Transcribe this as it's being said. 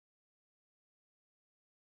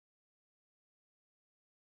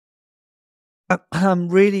I'm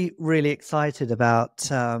really, really excited about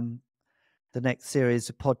the next series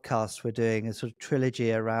of podcasts we're doing, a sort of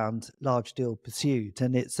trilogy around large deal pursuit.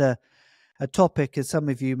 And it's a topic, as some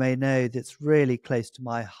of you may know, that's really close to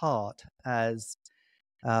my heart, as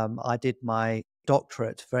I did my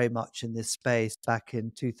doctorate very much in this space back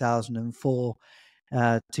in 2004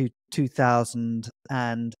 to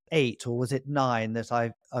 2008, or was it 9 that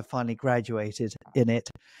I finally graduated in it.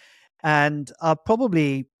 And I'll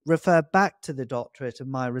probably refer back to the doctorate and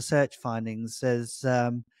my research findings as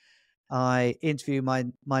I interview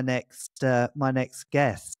my next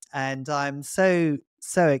guest. And I'm so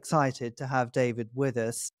excited to have David with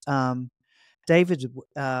us. David,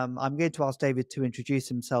 I'm going to ask David to introduce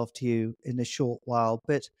himself to you in a short while,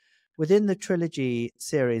 but within the trilogy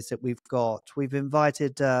series that we've got, we've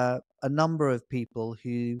invited a number of people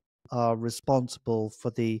who are responsible for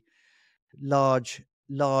the large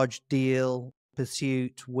deal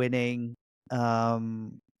pursuit winning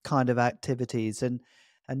kind of activities, and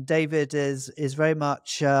David is very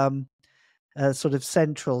much sort of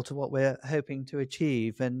central to what we're hoping to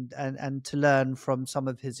achieve, and to learn from some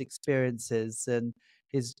of his experiences and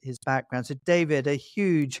his background. So David, a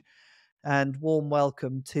huge and warm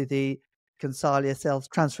welcome to the Consalia Sales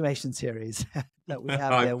Transformation Series that we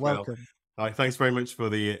have Hi, here. Phil. Welcome. Hi, thanks very much for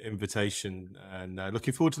the invitation, and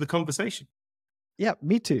looking forward to the conversation. Yeah,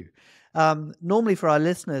 me too. Normally for our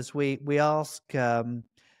listeners, we ask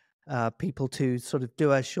people to sort of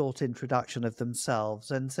do a short introduction of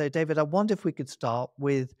themselves. And so, David, I wonder if we could start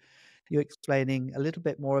with you explaining a little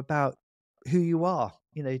bit more about who you are,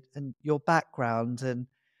 and your background, and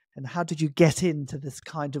how did you get into this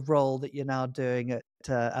kind of role that you're now doing at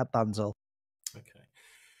Bunzl? Okay.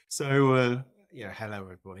 So, yeah, hello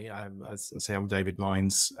everybody. As I say, I'm David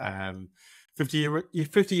Mines.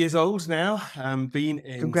 50 years old now. Been in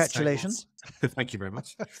sales. Congratulations. Thank you very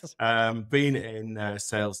much. Been in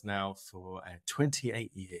sales now for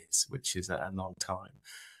 28 years, which is a long time.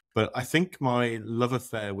 But I think my love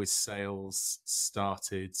affair with sales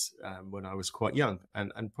started when I was quite young,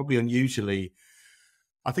 and probably unusually,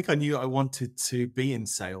 I think I knew I wanted to be in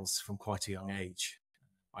sales from quite a young age.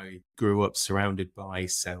 I grew up surrounded by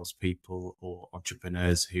salespeople or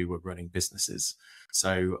entrepreneurs who were running businesses.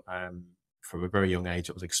 So from a very young age,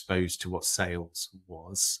 I was exposed to what sales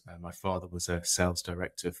was. My father was a sales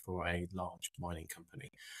director for a large mining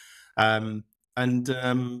company. Um, and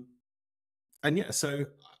um, and yeah, so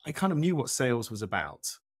I kind of knew what sales was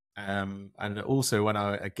about. And also when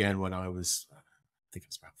I was, I think it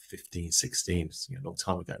was about 15, 16, it's a long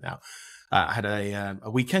time ago now, I had a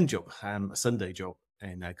weekend job, a Sunday job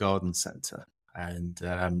in a garden centre. And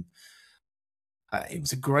it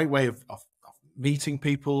was a great way of meeting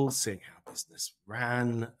people, seeing how business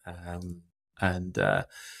ran, and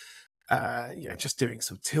just doing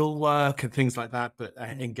some till work and things like that, but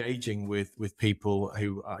engaging with people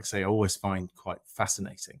who, like I say, I always find quite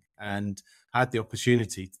fascinating. And I had the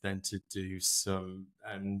opportunity to do some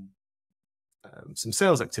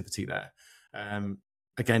sales activity there.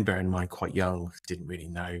 Again, bearing in mind, quite young, didn't really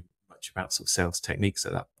know much about sort of sales techniques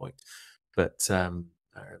at that point, but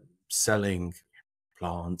selling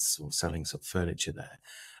plants or selling sort of furniture there.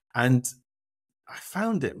 And I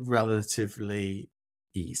found it relatively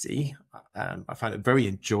easy. I found it very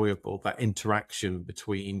enjoyable, that interaction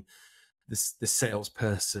between the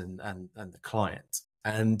salesperson and the client,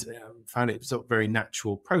 and found it sort of very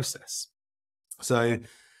natural process. So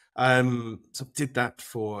so did that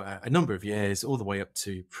for a number of years, all the way up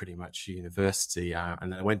to pretty much university.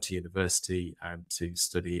 And then I went to university to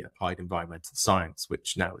study applied environmental science,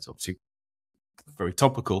 which now is obviously very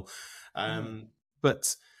topical.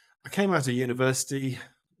 But I came out of university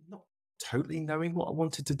not totally knowing what I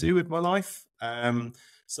wanted to do with my life.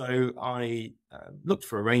 So I looked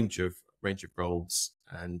for a range of roles,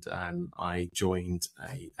 and I joined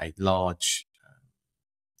a large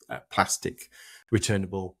plastic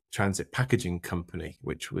returnable transit packaging company,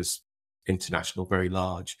 which was international, very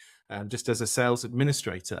large, just as a sales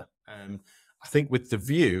administrator. I think with the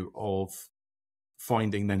view of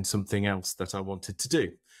finding then something else that I wanted to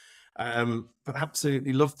do. But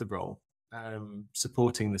absolutely loved the role,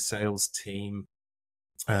 supporting the sales team,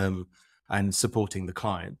 and supporting the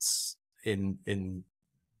clients in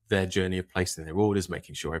their journey of placing their orders,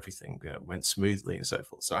 making sure everything went smoothly and so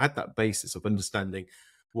forth. So I had that basis of understanding,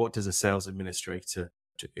 what does a sales administrator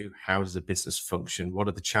do? How does a business function? What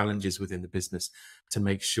are the challenges within the business to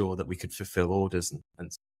make sure that we could fulfill orders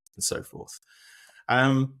and so forth?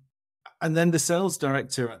 And then the sales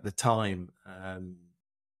director at the time, I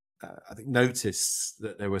think, noticed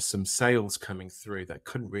that there was some sales coming through that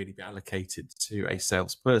couldn't really be allocated to a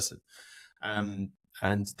salesperson. And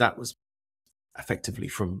that was effectively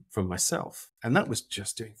from myself. And that was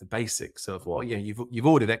just doing the basics of, well, yeah, you've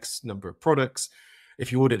ordered X number of products.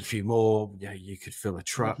 If you ordered a few more, yeah, you could fill a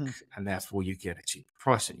truck, Hmm. and therefore you get a cheaper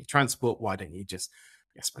price on your transport. Why don't you just,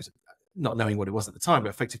 I suppose, not knowing what it was at the time, but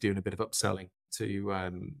effectively doing a bit of upselling to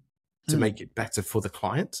Mm. make it better for the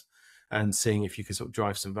client, and seeing if you could sort of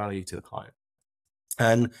drive some value to the client.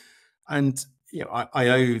 And I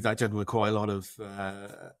owe that gentleman quite a lot of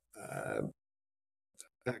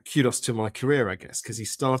kudos to my career, I guess, because he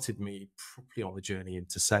started me properly on the journey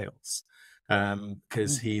into sales.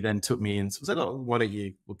 Because Hmm. he then took me in and said, "Oh, why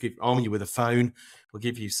don't we'll arm you with a phone, we'll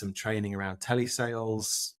give you some training around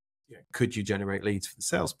telesales. Could you generate leads for the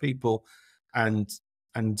salespeople?" And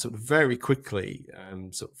sort of very quickly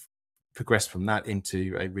sort of progressed from that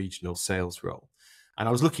into a regional sales role. And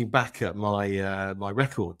I was looking back at my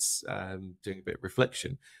records, doing a bit of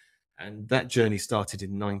reflection, and that journey started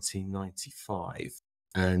in 1995.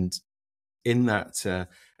 And in that, and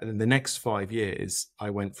in the next 5 years, I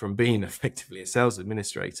went from being effectively a sales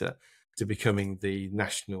administrator to becoming the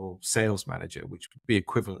national sales manager, which would be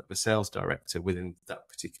equivalent of a sales director within that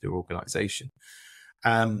particular organization.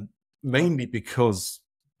 Mainly because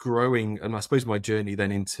growing, and I suppose my journey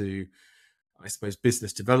then into, I suppose,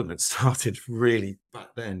 business development started really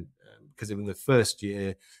back then, because in the first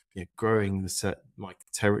year, growing my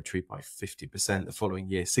territory by 50%, the following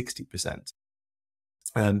year 60%.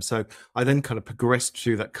 So I then kind of progressed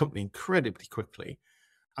through that company incredibly quickly,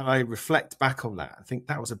 and I reflect back on that. I think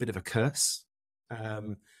that was a bit of a curse,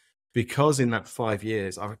 because in that 5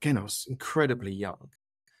 years, I was incredibly young,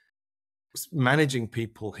 was managing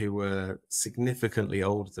people who were significantly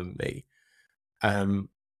older than me, and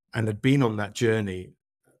had been on that journey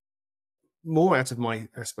more out of my,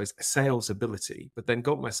 I suppose, sales ability, but then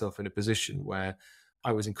got myself in a position where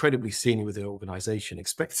I was incredibly senior with the organization,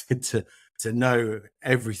 expected to know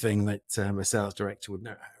everything that a sales director would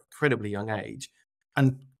know at an incredibly young age.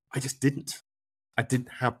 And I just didn't. I didn't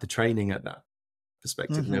have the training at that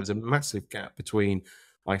perspective. And there Hmm. was a massive gap between,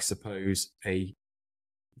 I suppose,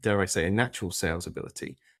 dare I say, a natural sales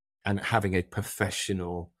ability and having a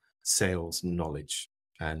professional sales knowledge.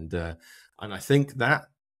 And I think that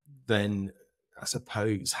then, I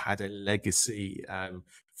suppose, had a legacy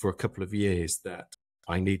for a couple of years that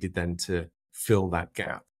I needed then to fill that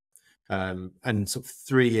gap. And sort of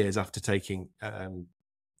 3 years after taking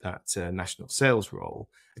that national sales role,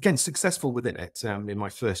 again, successful within it. In my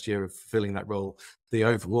first year of filling that role, the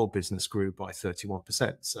overall business grew by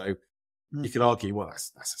 31%. So you Mm. could argue, well,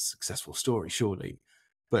 that's a successful story, surely.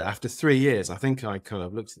 But after 3 years, I think I kind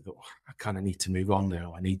of looked at it, thought, I kind of need to move on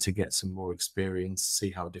now. I need to get some more experience,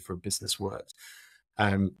 see how different business works.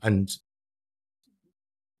 And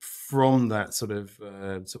from that sort of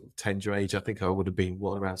tender age, I think I would have been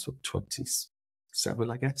around sort of 27,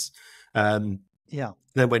 I guess. Yeah.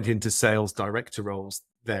 Then went into sales director roles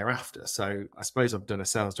thereafter. So I suppose I've done a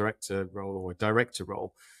sales director role or a director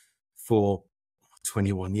role for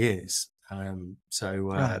 21 years.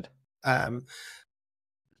 Right. Um,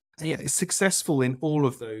 yeah, it's successful in all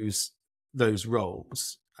of those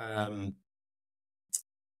roles.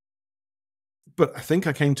 But I think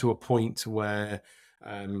I came to a point where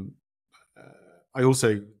um, I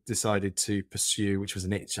also decided to pursue, which was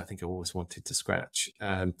an itch I think I always wanted to scratch,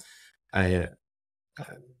 a, uh,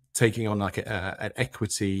 taking on like an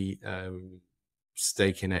equity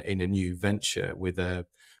stake in a new venture with a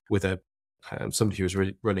somebody who was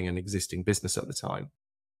running an existing business at the time.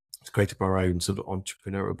 To create our own sort of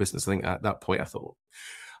entrepreneurial business. I think at that point I thought,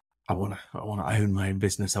 I want to own my own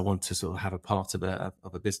business. I want to sort of have a part of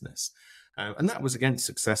a business, and that was again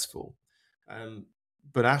successful. Um,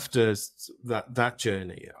 but after that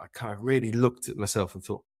journey, I kind of really looked at myself and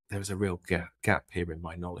thought there was a real gap here in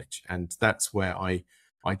my knowledge, and that's where I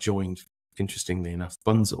joined. Interestingly enough,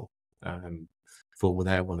 Bunzl, for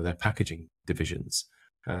one of their packaging divisions.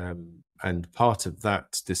 And part of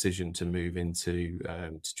that decision to move into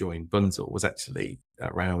to join Bunzl was actually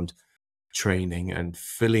around training and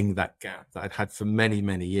filling that gap that I'd had for many,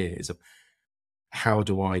 many years of how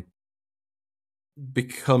do I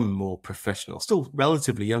become more professional? Still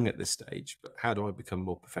relatively young at this stage, but how do I become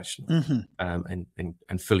more professional? Hmm.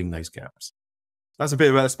 And filling those gaps. That's a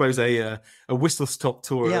bit of, I suppose, a whistle stop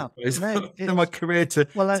tour, Yeah. I suppose, No, from my it's career to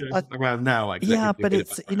well, around now. Actually, that yeah, gives you a but bit of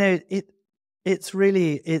it's background. it's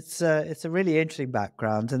a really interesting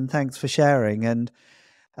background, and thanks for sharing. And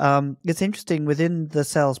it's interesting within the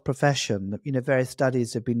sales profession. Various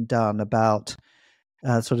studies have been done about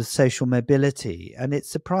sort of social mobility, and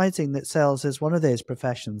it's surprising that sales is one of those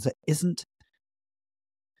professions that isn't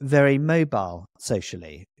very mobile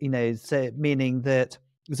socially. So meaning that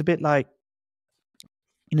it's a bit like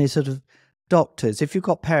sort of doctors, if you've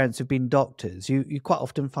got parents who've been doctors, you quite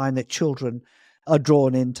often find that children are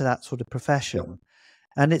drawn into that sort of profession.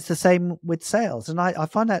 And it's the same with sales. And I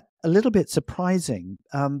find that a little bit surprising,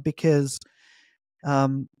 because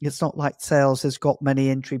it's not like sales has got many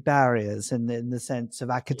entry barriers in the sense of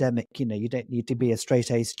academic. You don't need to be a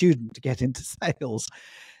straight A student to get into sales,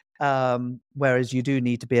 whereas you do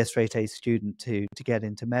need to be a straight A student to get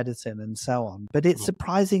into medicine and so on. But it's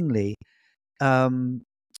surprisingly,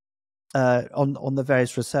 on the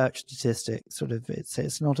various research statistics, sort of,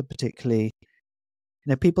 it's not a particularly,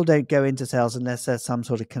 people don't go into sales unless there's some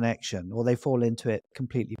sort of connection, or they fall into it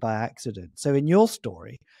completely by accident. So in your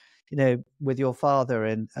story, with your father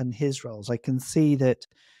and his roles, I can see that,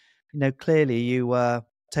 clearly you were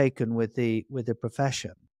taken with the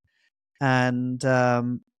profession, and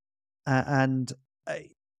and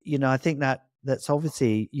I think that's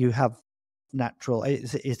obviously you have natural.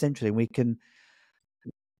 It's interesting. We can,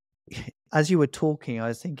 as you were talking, I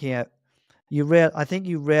was thinking, I think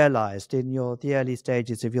you realized in the early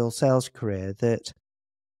stages of your sales career that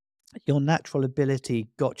your natural ability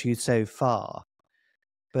got you so far,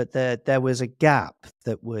 but there was a gap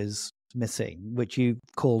that was missing, which you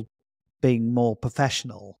called being more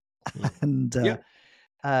professional, and Yeah.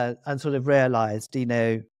 sort of realized,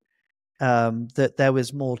 that there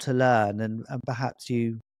was more to learn, and perhaps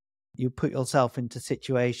you put yourself into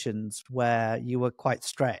situations where you were quite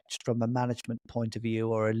stretched from a management point of view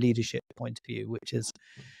or a leadership point of view,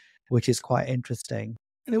 which is quite interesting.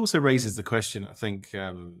 And it also raises the question, I think,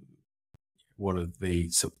 one of the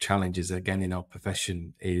sort of challenges again in our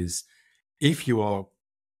profession is if you are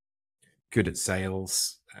good at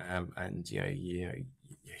sales, and you're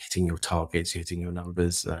hitting your targets, you're hitting your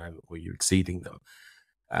numbers, or you're exceeding them,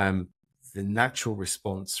 the natural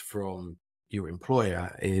response from your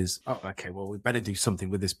employer is, oh, okay, well, we better do something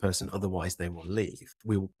with this person, otherwise they will leave.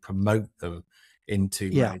 We will promote them into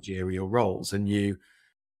Yeah, managerial roles, and you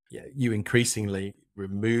increasingly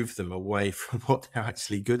remove them away from what they're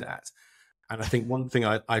actually good at. And I think one thing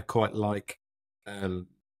I quite like,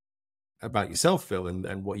 about yourself, Phil,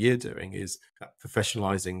 and what you're doing is that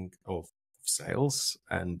professionalizing of sales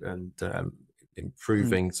and mm,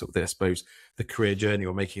 improving sort of, I suppose, the career journey,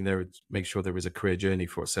 or make sure there is a career journey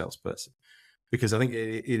for a salesperson. Because I think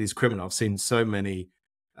it is criminal. I've seen so many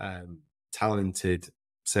talented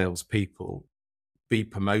salespeople be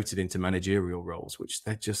promoted into managerial roles, which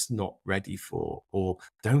they're just not ready for or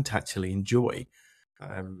don't actually enjoy.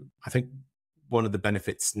 I think one of the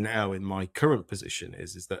benefits now in my current position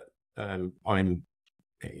is that I'm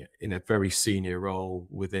in a very senior role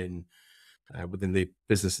within the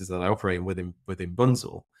businesses that I operate in within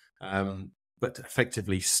Bunzl, but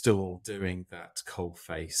effectively still doing that cold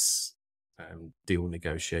face deal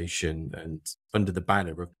negotiation and under the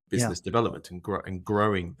banner of yeah, business development and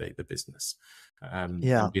growing the business,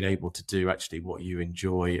 yeah. and being able to do actually what you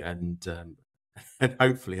enjoy and and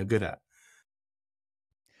hopefully are good at.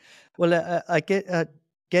 Well, I get,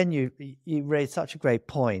 again, you raised such a great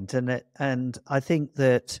point, and I think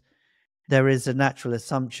that there is a natural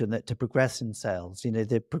assumption that to progress in sales,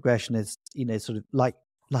 the progression is, sort of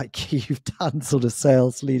like you've done, sort of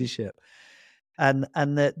sales leadership, and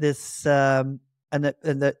that this and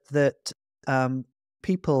that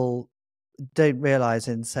people don't realize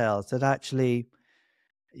in sales that actually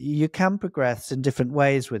you can progress in different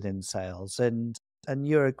ways within sales, and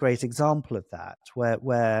you're a great example of that,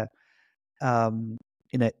 where um,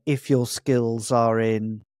 if your skills are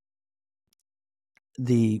in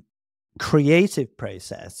the creative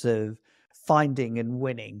process of finding and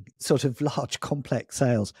winning sort of large complex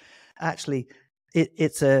sales, actually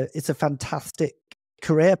it's a fantastic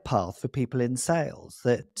career path for people in sales,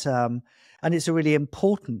 that and it's a really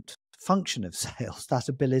important function of sales, that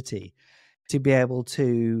ability to be able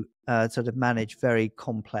to sort of manage very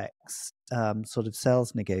complex sort of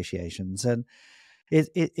sales negotiations. And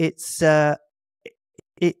it's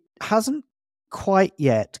it hasn't quite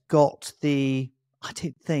yet got I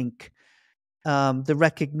don't think, the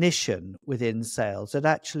recognition within sales that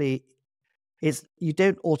actually you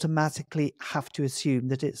don't automatically have to assume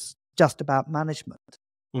that it's just about management.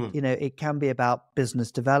 Mm. It can be about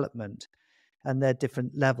business development, and there are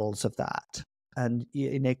different levels of that. And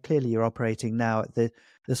clearly you're operating now at the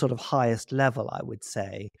sort of highest level, I would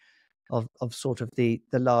say, of sort of the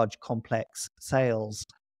large complex sales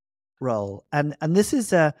role. And this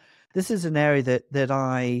is an area that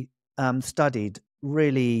I studied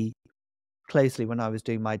really closely when I was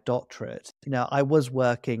doing my doctorate. I was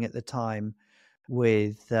working at the time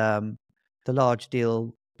with the large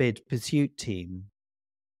deal bid pursuit team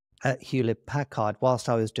at Hewlett Packard whilst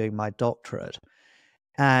I was doing my doctorate.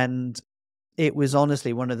 And it was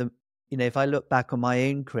honestly one of the if I look back on my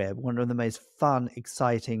own career, one of the most fun,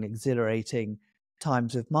 exciting, exhilarating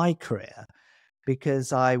times of my career,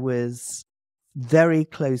 because I was very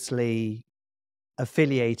closely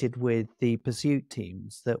affiliated with the pursuit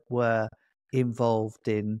teams that were involved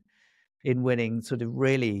in winning sort of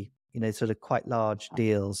really, sort of quite large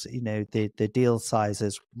deals. The deal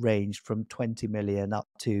sizes ranged from 20 million up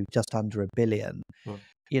to just under 1 billion.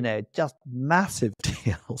 Just massive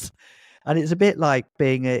deals. And it's a bit like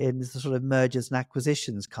being in the sort of mergers and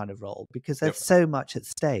acquisitions kind of role, because there's so much at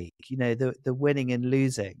stake, the winning and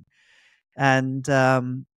losing. And but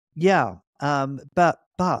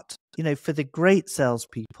for the great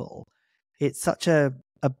salespeople, it's such a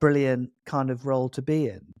brilliant kind of role to be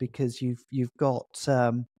in, because you've got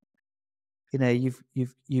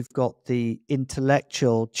you've got the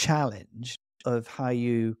intellectual challenge of how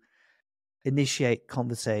you initiate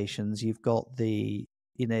conversations. You've got the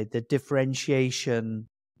the differentiation.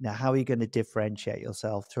 Now, how are you going to differentiate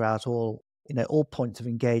yourself throughout all points of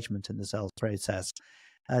engagement in the sales process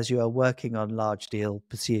as you are working on large deal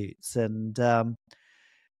pursuits? And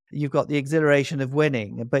you've got the exhilaration of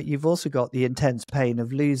winning, but you've also got the intense pain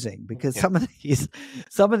of losing, because some of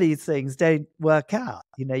these things don't work out.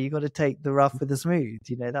 You've got to take the rough with the smooth.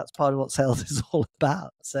 That's part of what sales is all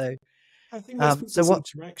about. So I think most people's what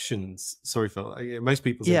interactions, sorry, Phil, most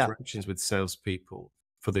people's Yeah. interactions with salespeople,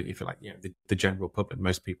 for the, if you like, the general public,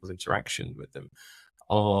 most people's interaction with them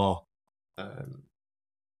are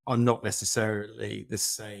not necessarily the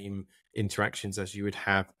same interactions as you would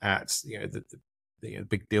have at the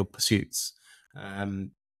big deal pursuits.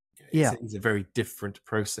 It's a very different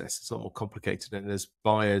process. It's a lot more complicated, and as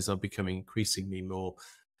buyers are becoming increasingly more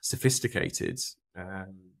sophisticated,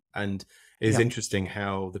 and it is interesting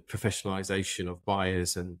how the professionalization of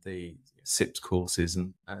buyers and the SIPS courses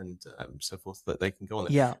and so forth that they can go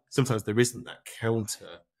on. Sometimes there isn't that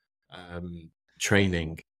counter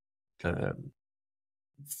training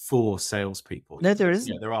for salespeople. No, there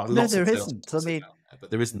isn't. There are No, lots there of sales isn't. I courses mean, out there,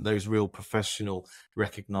 but there isn't those real professional,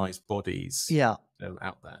 recognized bodies out there.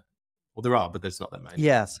 Well, there are, but there's not that many.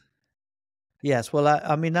 Yes. Well,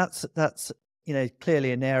 I mean, that's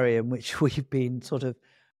clearly an area in which we've been sort of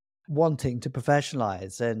wanting to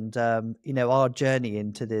professionalize. And our journey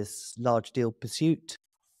into this large deal pursuit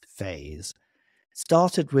phase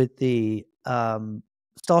started with the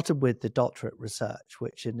doctorate research,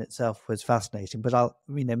 which in itself was fascinating, but I'll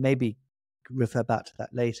maybe refer back to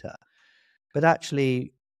that later. But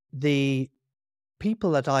actually, the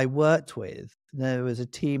people that I worked with, there was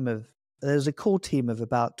a core team of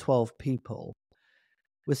about 12 people,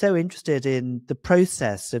 were so interested in the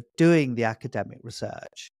process of doing the academic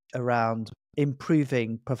research around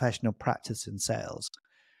improving professional practice in sales,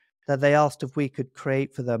 that they asked if we could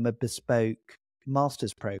create for them a bespoke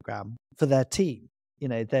master's program for their team.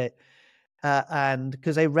 And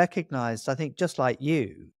because they recognized, I think, just like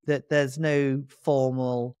you, that there's no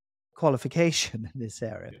formal qualification in this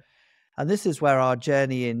area. And this is where our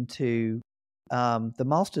journey into the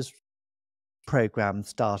master's program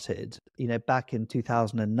started, back in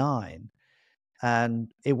 2009. And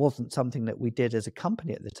it wasn't something that we did as a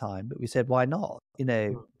company at the time, but we said, why not?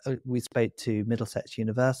 We spoke to Middlesex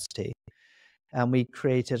University, and we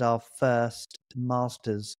created our first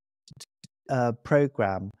master's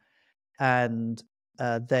program. And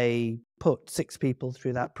they put 6 people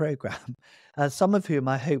through that program, some of whom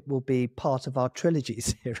I hope will be part of our trilogy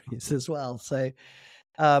series as well. So,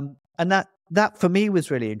 and that for me was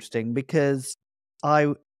really interesting, because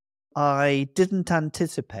I didn't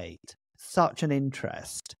anticipate such an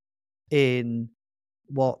interest in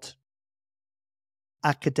what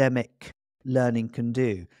academic learning can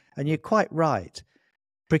do. And you're quite right.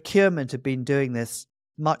 Procurement have been doing this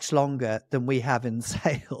much longer than we have in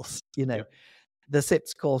sales. The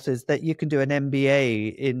SIPS courses that you can do an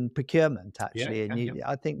MBA in procurement, actually, and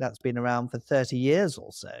I think that's been around for 30 years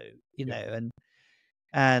or so.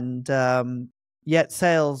 And yet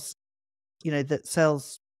sales,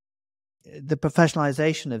 the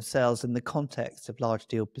professionalization of sales in the context of large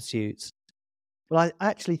deal pursuits. Well, I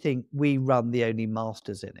actually think we run the only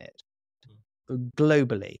masters in it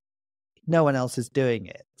globally. No one else is doing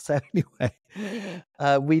it. So anyway,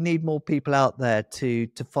 we need more people out there to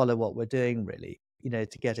follow what we're doing, really,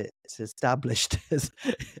 to get it established as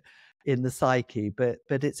in the psyche. But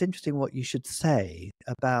it's interesting what you should say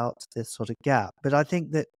about this sort of gap. But I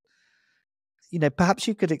think that, perhaps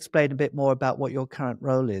you could explain a bit more about what your current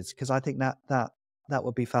role is, because I think that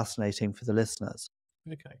would be fascinating for the listeners.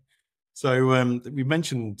 Okay. So we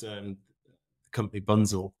mentioned the company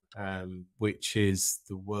Bunzl, which is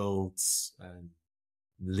the world's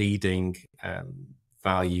leading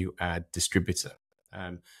value add distributor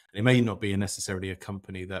It may not be necessarily a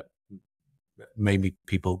company that maybe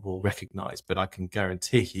people will recognize, but I can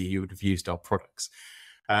guarantee you would have used our products.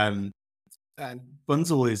 And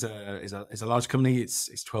Bunzl is a large company.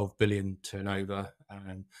 It's 12 billion turnover,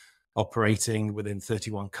 operating within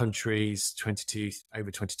 31 countries,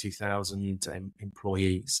 over 22,000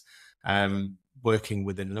 employees, working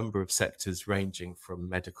within a number of sectors ranging from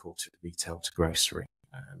medical to retail to grocery.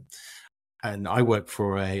 And I work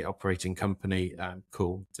for a operating company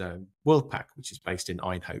called Worldpac, which is based in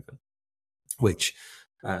Eindhoven, which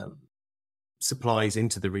supplies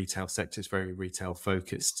into the retail sector. Is very retail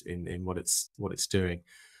focused in what it's doing.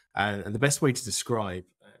 And the best way to describe,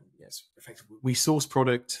 yes, effectively, we source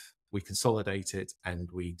product, we consolidate it, and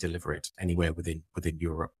we deliver it anywhere within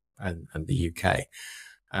Europe and the UK.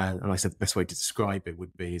 And like I said, the best way to describe it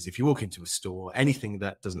would be is if you walk into a store, anything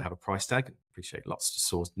that doesn't have a price tag, I appreciate lots of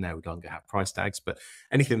stores no longer have price tags, but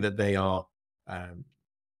anything that they are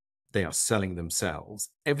selling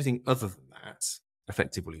themselves, everything other than that,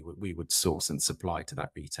 effectively, we would source and supply to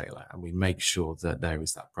that retailer, and we make sure that there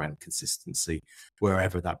is that brand consistency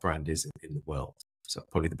wherever that brand is in the world. So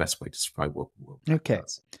probably the best way to describe what that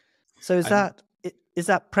does. So is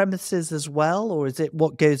that premises as well, or is it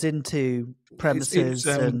what goes into premises?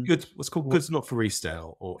 It's goods, what's called goods not for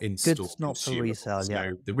resale or in-store goods not for resale.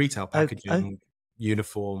 Yeah. So the retail packaging,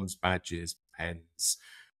 uniforms, badges, pens,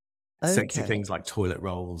 sexy things like toilet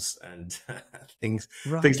rolls and things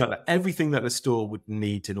like that. Everything that a store would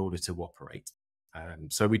need in order to operate.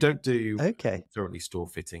 So we don't do currently store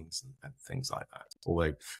fittings and things like that.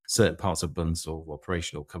 Although certain parts of Bunzl or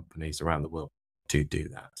operational companies around the world do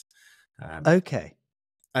that.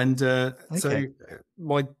 And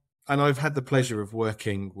I've had the pleasure of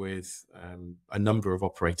working with a number of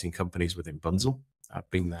operating companies within Bunzl. I've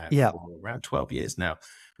been there for around 12 years now,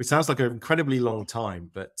 which sounds like an incredibly long time,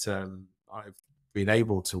 but I've been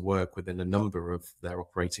able to work within a number of their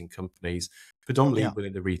operating companies, predominantly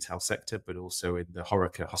within the retail sector, but also in the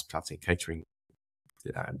HoReCa hospitality and catering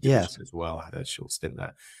division as well. I had a short stint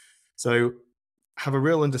there. So have a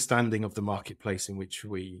real understanding of the marketplace in which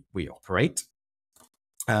we operate.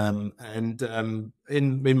 In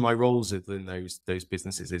my roles within those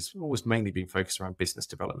businesses, it's always mainly been focused around business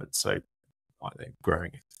development. So either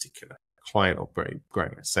growing a particular client or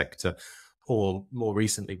growing a sector, or more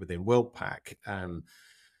recently within Worldpac,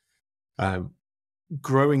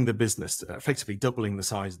 growing the business, effectively doubling the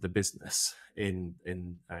size of the business in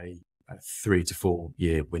a 3 to 4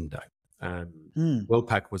 year window.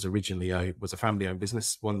 Worldpac was originally a family-owned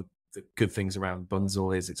business. One of the good things around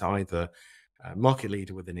Bunzl is it's either a market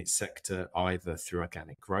leader within its sector, either through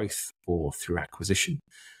organic growth or through acquisition.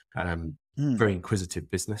 Very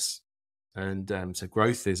inquisitive business. And so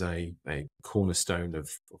growth is a cornerstone of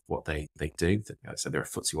what they do. So they're a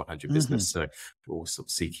FTSE 100 business, so we're always sort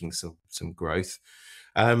of seeking some growth.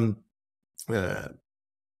 Within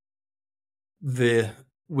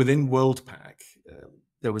Worldpac,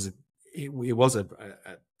 there was it was a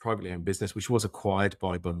privately owned business which was acquired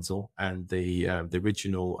by Bunzl, and the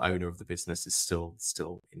original owner of the business is still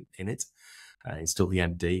in it. He's still the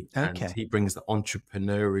MD, and he brings the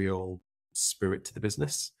entrepreneurial spirit to the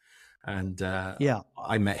business. And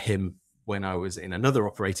I met him when I was in another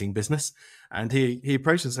operating business, and he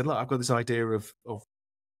approached and said, "Look, I've got this idea of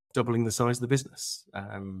doubling the size of the business.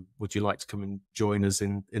 Would you like to come and join us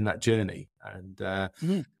in that journey?" And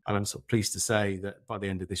I'm sort of pleased to say that by the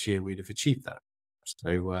end of this year, we'd have achieved that.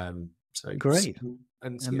 So great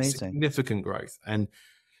and amazing significant growth. And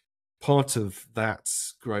part of that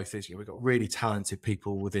growth is we've got really talented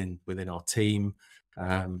people within our team,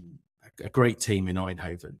 a great team in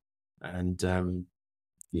Eindhoven. And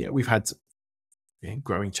we've had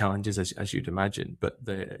growing challenges as you'd imagine, but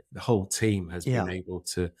the whole team has been able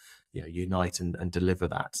to unite and deliver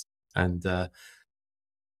that. And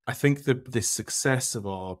I think the success of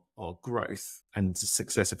our growth and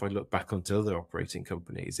success, if I look back onto other operating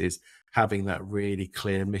companies, is having that really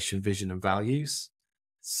clear mission, vision, and values.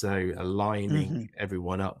 So aligning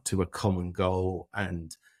everyone up to a common goal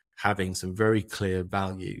and having some very clear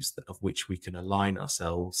values of which we can align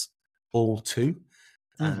ourselves all to,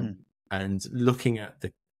 and looking at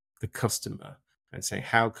the customer and saying,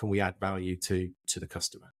 how can we add value to the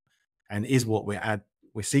customer? And is what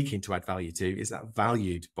we're seeking to add value to, is that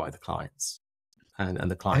valued by the clients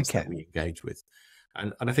and the clients that we engage with?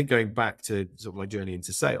 And I think going back to sort of my journey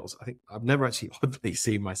into sales, I think I've never actually oddly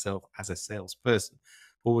seen myself as a salesperson.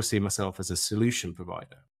 I've always seen myself as a solution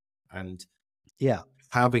provider. And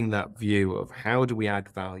having that view of how do we add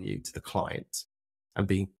value to the client and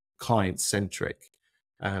being client centric,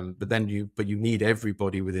 but you need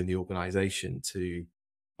everybody within the organization to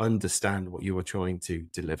understand what you are trying to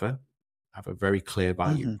deliver, have a very clear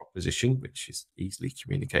value Hmm. proposition, which is easily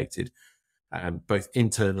communicated, both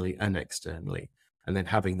internally and externally, and then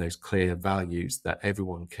having those clear values that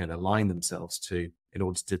everyone can align themselves to in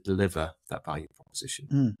order to deliver that value proposition.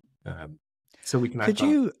 Mm. Um, so we can add Could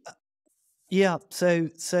value. you? Yeah.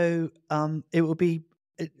 It would be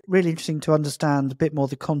really interesting to understand a bit more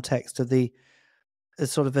the context of the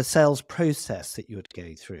sort of a sales process that you would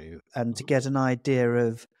go through, and to get an idea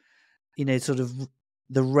of, sort of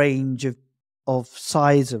the range of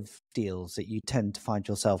size of deals that you tend to find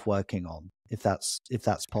yourself working on, if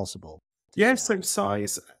that's possible. Yeah, so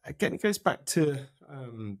size, again, it goes back to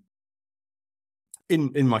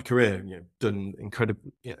in my career, done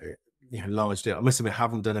incredible, large deal. I must admit, I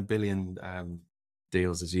haven't done a billion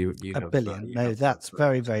deals as you A have. billion? You No, have that's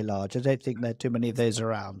very, very large. I don't think there are too many of those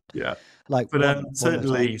around. yeah, Like but one at a time.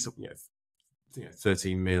 certainly,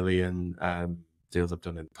 13 million deals I've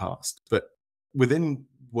done in the past. But within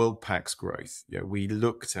Worldpac's growth, we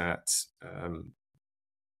looked at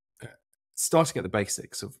starting at the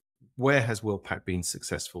basics of where has Worldpac been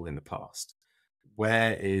successful in the past?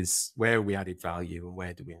 Where are we added value, and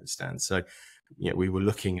where do we understand? So, we were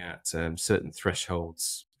looking at certain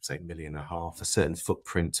thresholds, say $1.5 million, a certain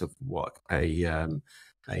footprint of what a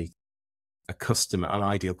customer, an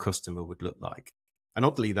ideal customer would look like. And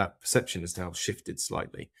oddly, that perception has now shifted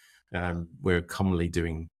slightly. We're commonly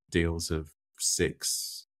doing deals of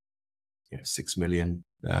 6 million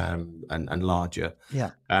and larger.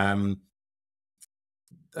 Yeah.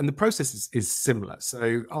 And the process is similar.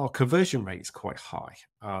 So our conversion rate is quite high.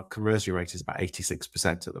 Our conversion rate is about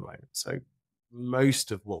 86% at the moment. So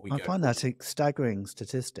most of what we I go find for, that staggering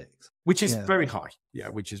statistics. which is Yeah. very high. Yeah,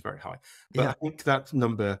 which is very high. But Yeah. I think that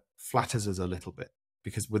number flatters us a little bit,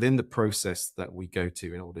 because within the process that we go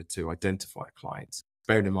to in order to identify clients,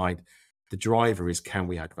 bearing in mind the driver is, can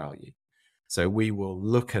we add value? So we will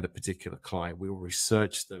look at a particular client, we will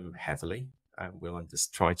research them heavily, and we'll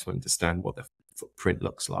try to understand what their footprint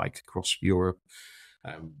looks like across Europe.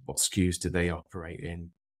 What SKUs do they operate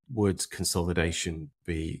in? Would consolidation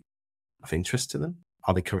be of interest to them?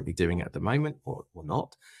 Are they currently doing it at the moment, or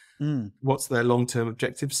not? Mm. What's their long-term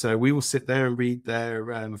objective? So we will sit there and read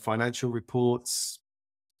their financial reports,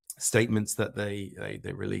 statements that they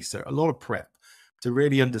release. So a lot of prep to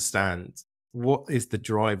really understand what is the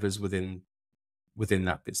drivers within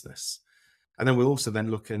that business. And then we'll also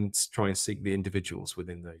then look and try and seek the individuals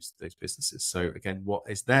within those businesses. So again, what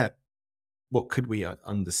could we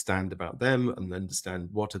understand about them, and understand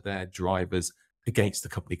what are their drivers against the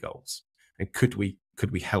company goals, and could we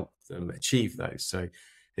help them achieve those? So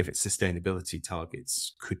if it's sustainability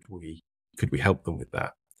targets, could we help them with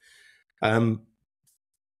that?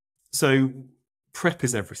 So prep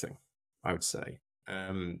is everything, I would say.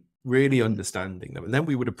 Really understanding them, and then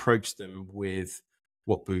we would approach them with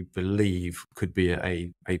what we believe could be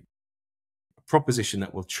a proposition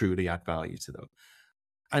that will truly add value to them.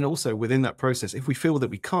 And also within that process, if we feel that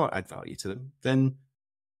we can't add value to them, then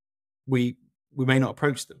we may not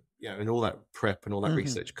approach them. And all that prep and all that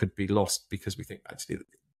research could be lost, because we think actually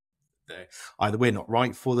they're either we're not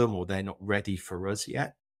right for them, or they're not ready for us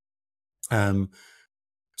yet.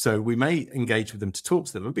 So we may engage with them to talk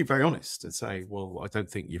to them and be very honest and say, well, I don't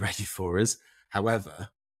think you're ready for us. However,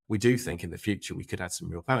 we do think in the future we could add some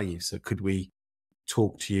real value. So could we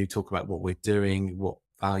talk to you, talk about what we're doing, what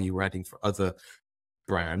value we're adding for other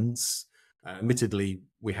brands? Admittedly,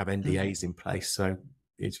 we have NDAs in place, so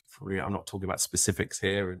I'm not talking about specifics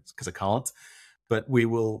here because I can't. But we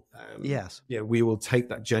will, Yes. we will take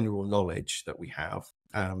that general knowledge that we have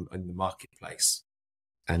in the marketplace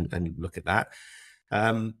and look at that.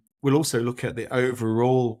 We'll also look at the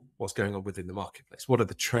overall what's going on within the marketplace. What are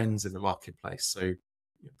the trends in the marketplace? So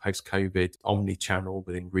post-COVID, omni-channel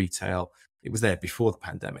within retail, it was there before the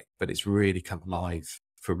pandemic, but it's really come live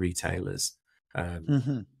for retailers.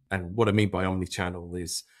 And what I mean by omni-channel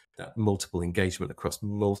is that multiple engagement across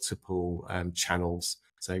multiple channels.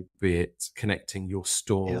 So be it connecting your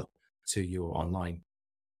store to your online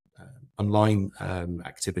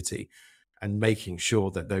activity, and making sure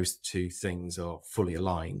that those two things are fully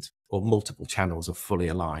aligned, or multiple channels are fully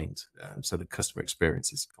aligned, so the customer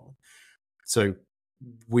experience is fine. So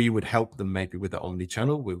we would help them maybe with the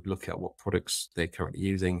omni-channel. We would look at what products they're currently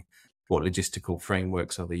using, what logistical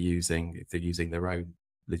frameworks are they using, if they're using their own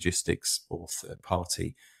logistics or third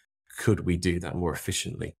party, could we do that more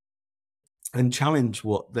efficiently, and challenge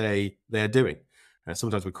what they're doing.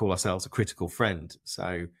 Sometimes we call ourselves a critical friend.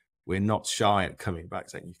 So we're not shy at coming back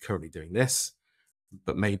saying, you're currently doing this,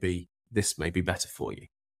 but maybe this may be better for you.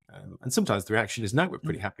 And sometimes the reaction is, no, we're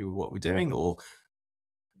pretty happy with what we're doing, or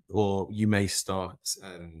or you may start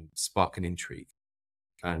spark an intrigue,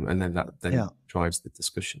 and then that then drives the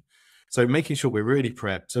discussion. So making sure we're really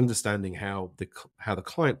prepped, understanding how the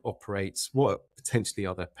client operates, what potentially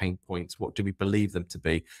are their pain points, what do we believe them to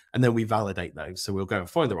be, and then we validate those. So we'll go and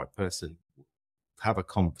find the right person, have a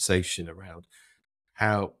conversation around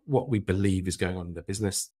what we believe is going on in the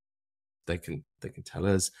business. They can tell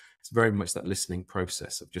us. It's very much that listening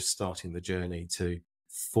process of just starting the journey to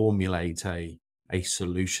formulate a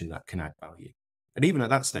solution that can add value. And even at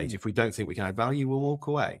that stage, if we don't think we can add value, we'll walk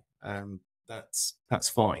away. That's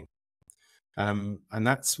fine. And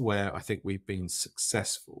that's where I think we've been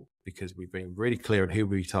successful, because we've been really clear on who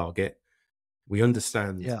we target. We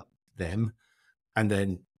understand them, and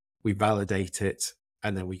then we validate it,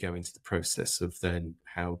 and then we go into the process of then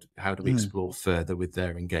how do we explore further with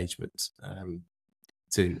their engagement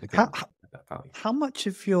to again add that value. How much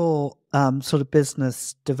of your sort of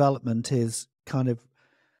business development is kind of,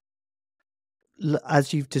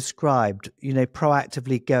 as you've described,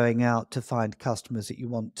 proactively going out to find customers that you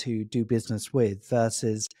want to do business with,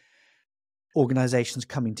 versus organizations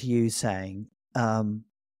coming to you saying,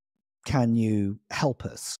 can you help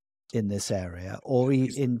us in this area, or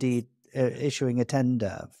indeed issuing a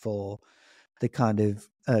tender for the kind of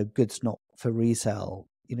goods not for resale,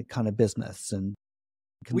 kind of business, and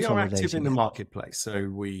we are active in the it. marketplace, so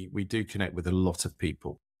we do connect with a lot of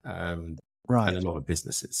people and a lot of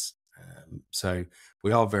businesses. So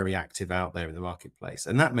we are very active out there in the marketplace,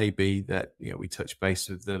 and that may be that we touch base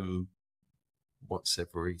with them once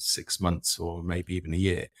every 6 months or maybe even a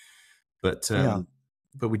year, but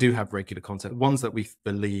we do have regular contact. Ones that we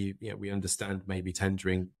believe we understand maybe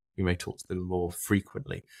tendering, we may talk to them more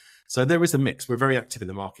frequently. So there is a mix. We're very active in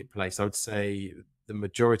the marketplace. I would say the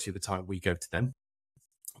majority of the time we go to them,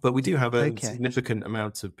 but we do have a significant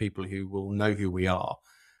amount of people who will know who we are,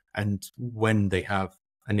 and when they have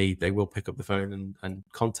a need, they will pick up the phone and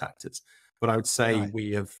contact us. But I would say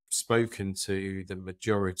we have spoken to the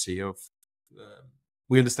majority of,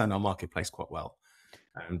 we understand our marketplace quite well.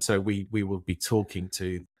 And so we will be talking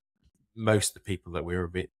to most of the people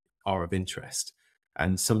that are of interest.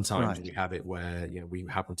 And sometimes we have it where, we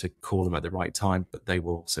happen to call them at the right time, but they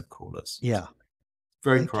will also call us. Yeah.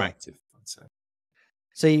 Very proactive, I'd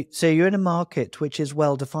say. So you're in a market which is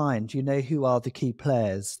well defined. You know who are the key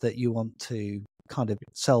players that you want to kind of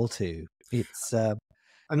sell to. It's and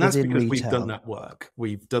that's because we've done that work.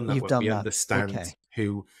 We've done that work. We understand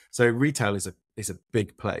who. So retail is a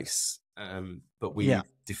big place, but we've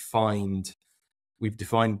defined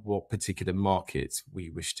what particular markets we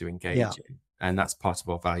wish to engage in, and that's part of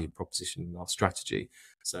our value proposition and our strategy.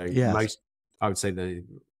 So I would say the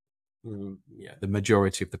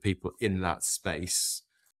majority of the people in that space,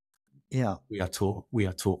 we are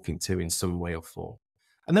talking to in some way or form.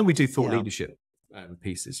 And then we do thought leadership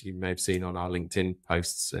pieces. You may have seen on our LinkedIn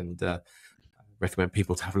posts, and recommend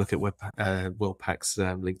people to have a look at Worldpac's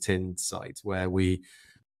LinkedIn site, where we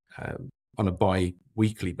on a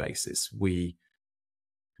bi-weekly basis we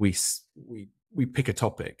pick a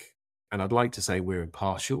topic, and I'd like to say we're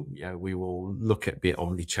impartial. We will look at, be it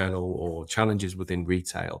omnichannel or challenges within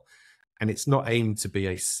retail, and it's not aimed to be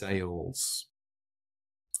a sales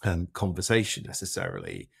conversation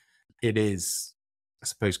necessarily. It is, I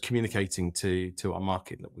suppose, communicating to our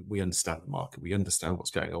market that we understand the market, we understand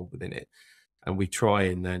what's going on within it, and we try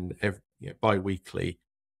and then bi-weekly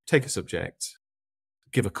take a subject,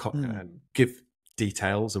 give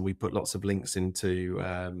details, and we put lots of links into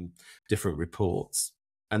different reports,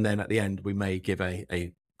 and then at the end we may give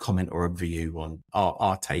a comment or a view on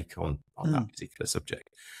our take on that particular subject,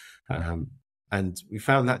 and we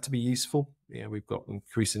found that to be useful. We've got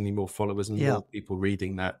increasingly more followers and more people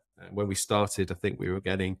reading that. When we started, I think we were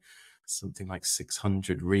getting something like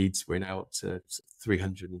 600 reads. We're now up to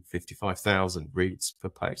 355,000 reads per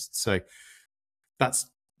post. So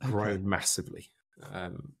that's grown massively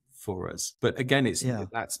for us. But again,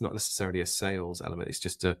 that's not necessarily a sales element. It's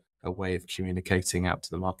just a way of communicating out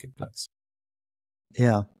to the marketplace.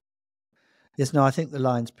 Yeah. Yes, no, I think the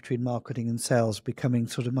lines between marketing and sales are becoming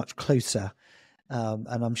sort of much closer. And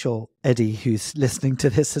I'm sure Eddie, who's listening to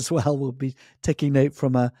this as well, will be taking note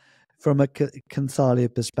from a Consalia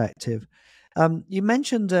perspective. You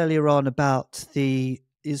mentioned earlier on about the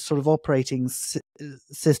sort of operating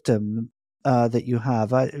system that you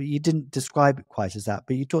have. You didn't describe it quite as that,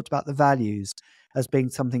 but you talked about the values as being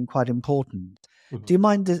something quite important. Mm-hmm. Do you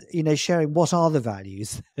mind, sharing what are the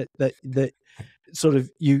values that sort of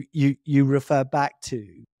you refer back to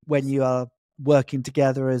when you are working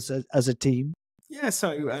together as a team? Yeah,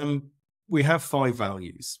 so we have 5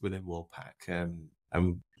 values within Worldpac.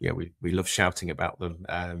 Yeah, we love shouting about them.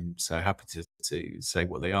 So happy to say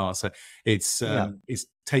what they are. So it's Yeah.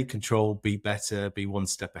 take control, be better, be one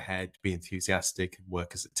step ahead, be enthusiastic, and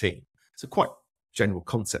work as a team. So quite general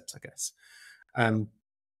concepts, I guess. And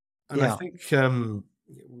I Yeah. think I'm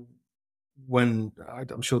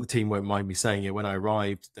sure the team won't mind me saying it, when I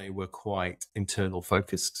arrived, they were quite internal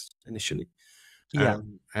focused initially. Yeah.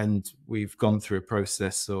 And we've gone through a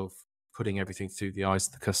process of putting everything through the eyes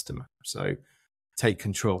of the customer. So take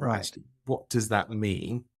control. Right. Actually, what does that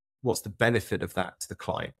mean? What's the benefit of that to the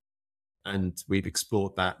client? And we've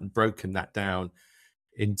explored that and broken that down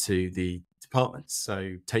into the departments.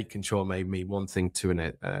 So take control may mean one thing to one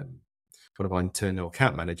of our internal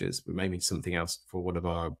account managers, but maybe something else for one of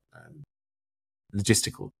our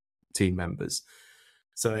logistical team members.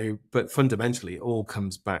 So, but fundamentally, it all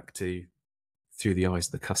comes back to through the eyes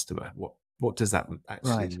of the customer. What does that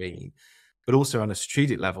actually Right. mean? But also on a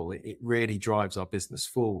strategic level, it really drives our business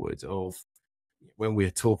forward. Of when we're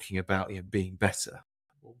talking about being better,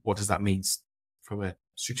 what does that mean from a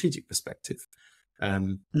strategic perspective?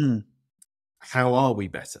 Mm. How are we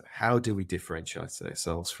better? How do we differentiate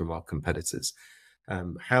ourselves from our competitors?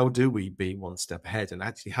 How do we be one step ahead? And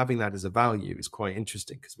actually having that as a value is quite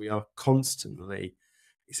interesting, because we are constantly,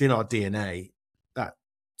 it's in our DNA, that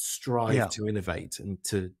strive Yeah. to innovate and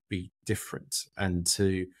to be different and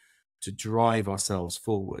to drive ourselves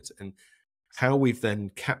forward. And how we've then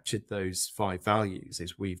captured those 5 values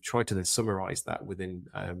is we've tried to then summarize that within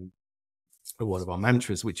one of our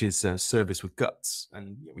mantras, which is service with guts.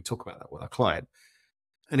 And we talk about that with our client.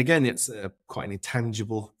 And again, it's quite an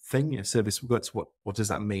intangible thing. Service with guts. What does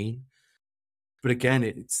that mean? But again,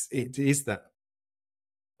 it is that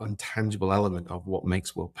intangible element of what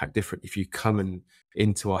makes Worldpac different. If you come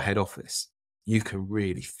into our head office, you can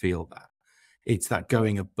really feel that. It's that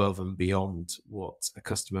going above and beyond what a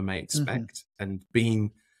customer may Hmm. expect, and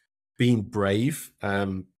being brave.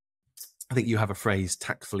 I think you have a phrase,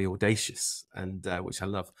 tactfully audacious, and which I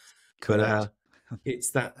love. But Correct.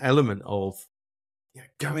 it's that element of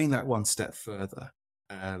going that one step further.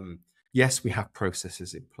 Yes, we have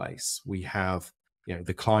processes in place. We have,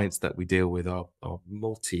 the clients that we deal with are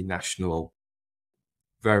multinational,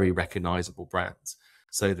 very recognizable brands.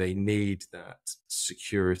 So they need that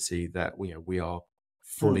security that we are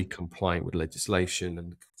fully Mm. compliant with legislation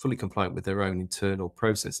and fully compliant with their own internal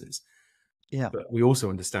processes. Yeah. But we also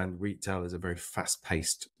understand retail is a very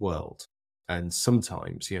fast-paced world, and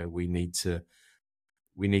sometimes we need to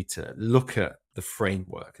look at the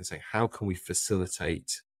framework and say, how can we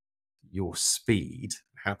facilitate your speed?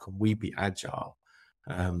 How can we be agile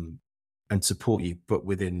and support you, but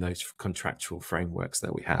within those contractual frameworks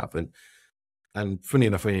that we have? And funny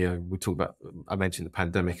enough, we talk about, I mentioned the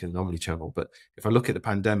pandemic and omnichannel, but if I look at the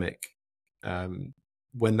pandemic,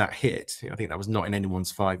 when that hit, I think that was not in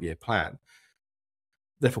anyone's 5-year plan.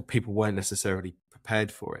 Therefore, people weren't necessarily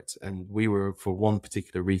prepared for it. And we were, for one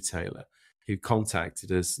particular retailer who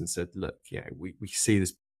contacted us and said, look, we see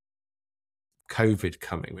this COVID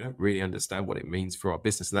coming. We don't really understand what it means for our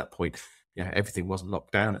business. At that point, everything wasn't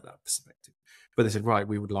locked down at that perspective. But they said, right,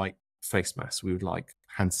 we would like face masks, we would like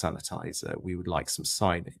hand sanitizer, we would like some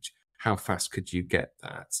signage. How fast could you get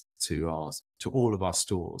that to all of our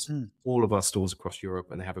stores, Mm. all of our stores across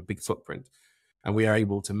Europe, and they have a big footprint. And we are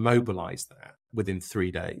able to mobilize that within 3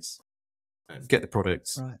 days, and get the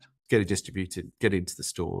products, Right. get it distributed, get into the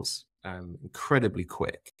stores, incredibly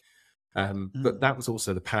quick. Mm. But that was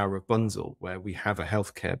also the power of Bunzl, where we have a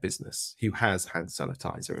healthcare business who has hand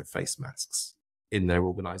sanitizer and face masks in their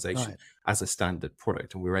organization Right. as a standard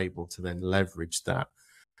product. And we're able to then leverage that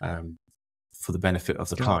for the benefit of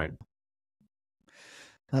the Yeah. client.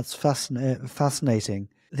 That's fascinating.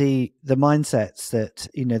 The mindsets that,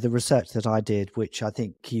 the research that I did, which I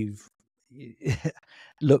think you've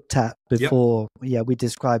looked at Yep. before. Yeah, we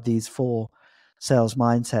described these 4 sales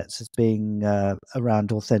mindsets as being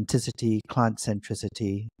around authenticity, client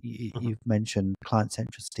centricity. You've mentioned client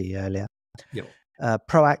centricity earlier. Yep.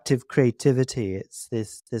 Proactive creativity. It's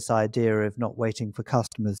this idea of not waiting for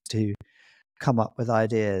customers to come up with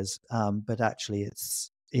ideas, but actually it's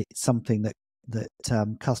something that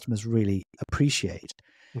customers really appreciate.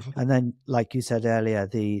 Mhm. And then, like you said earlier,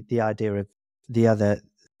 the idea of the other,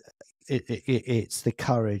 it's the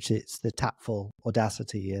courage, it's the tactful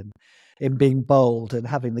audacity, and in being bold and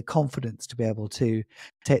having the confidence to be able to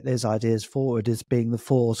take those ideas forward, as being the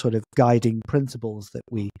 4 sort of guiding principles that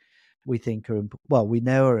we think are we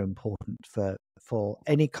know are important for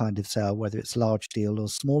any kind of sale, whether it's large deal or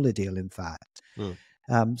smaller deal, in fact. Mm.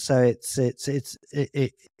 So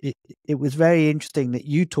it was very interesting that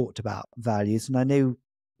you talked about values, and I know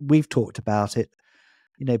we've talked about it,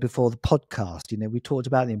 before the podcast, we talked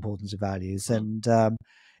about the importance of values, Mm. and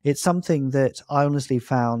it's something that I honestly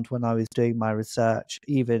found when I was doing my research,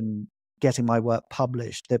 even getting my work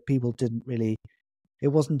published, that people didn't really, it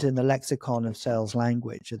wasn't in the lexicon of sales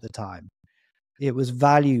language at the time. It was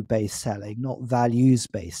value-based selling, not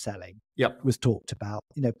values-based selling Yep. was talked about.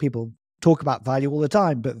 People talk about value all the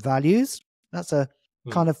time, but values, that's a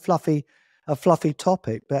kind of fluffy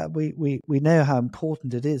topic. But we know how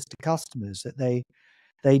important it is to customers that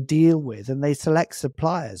they deal with, and they select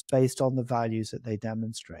suppliers based on the values that they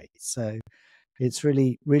demonstrate. So it's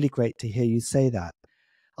really, really great to hear you say that.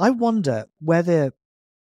 I wonder whether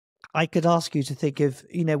I could ask you to think of,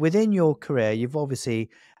 within your career, you've obviously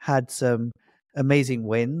had some amazing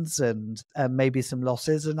wins and maybe some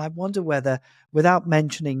losses. And I wonder whether, without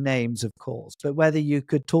mentioning names, of course, but whether you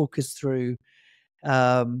could talk us through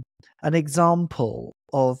um, an example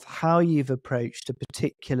of how you've approached a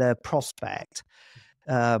particular prospect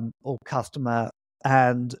or customer,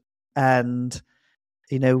 and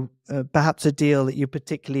perhaps a deal that you're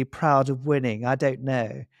particularly proud of winning. I don't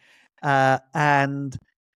know, and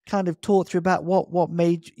kind of talk through about what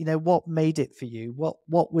made it for you. What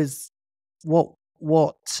was what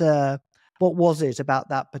was it about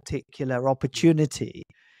that particular opportunity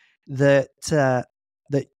that that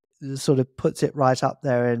sort of puts it right up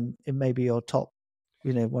there in maybe your top,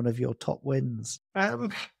 one of your top wins?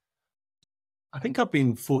 I think I've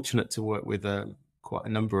been fortunate to work with quite a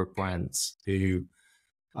number of brands who,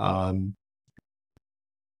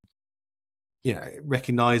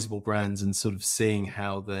 recognizable brands, and sort of seeing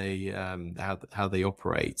how they how they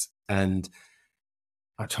operate. And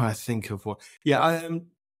I'm trying to think of what.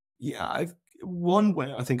 I've one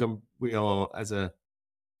where I think we are as a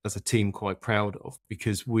team quite proud of,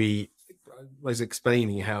 because I was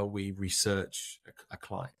explaining how we research a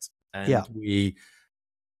client, Yeah.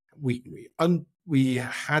 and we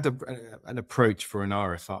had an approach for an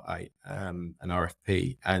RFI, an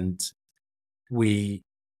RFP, and we'd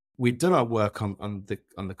done our work on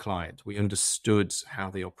the client. We understood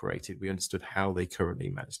how they operated. We understood how they currently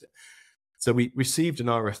managed it. So we received an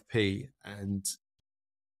RFP, and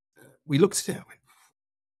we looked at it.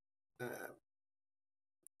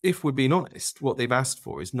 If we're being honest, what they've asked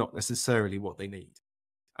for is not necessarily what they need,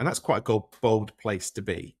 and that's quite a bold place to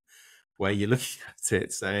be, where you're looking at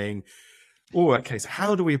it saying, "Oh, okay, so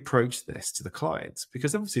how do we approach this to the client?"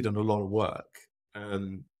 Because they've obviously done a lot of work,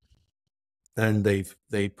 and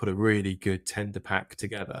they put a really good tender pack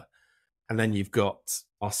together, and then you've got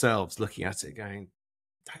ourselves looking at it going,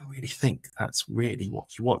 "I don't really think that's really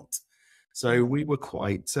what you want." So we were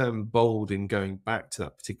quite bold in going back to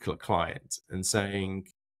that particular client and saying,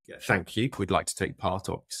 "Yeah, thank you. We'd like to take part,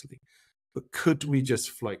 obviously, but could we just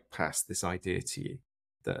float past this idea to you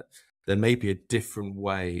that there may be a different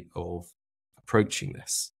way of approaching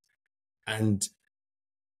this?" And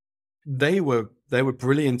they were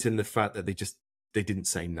brilliant in the fact that they didn't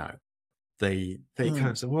say no. They kind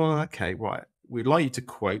of said, "Well, okay, right. We'd like you to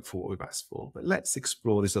quote for what we've asked for, but let's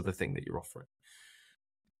explore this other thing that you're offering."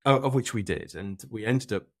 Of which we did, and we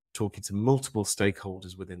ended up talking to multiple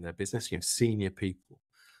stakeholders within their business, senior people,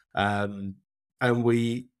 um, and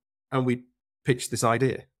we pitched this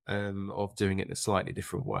idea of doing it in a slightly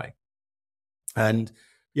different way. And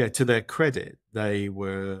yeah, to their credit, they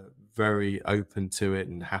were very open to it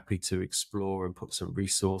and happy to explore and put some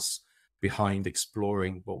resource behind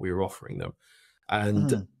exploring what we were offering them.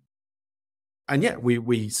 And yeah,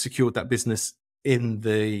 we secured that business in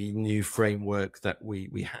the new framework that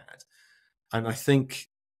we had. And I think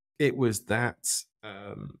it was that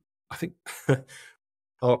I think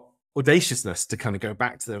our audaciousness to kind of go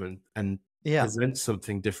back to them and Yeah. present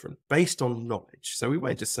something different based on knowledge. So we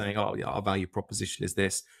weren't just saying, "Oh, yeah, our value proposition is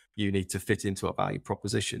this. You need to fit into our value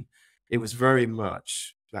proposition." It was very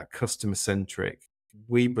much that customer centric.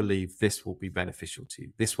 We believe this will be beneficial to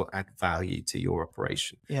you. This will add value to your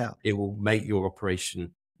operation. Yeah. It will make your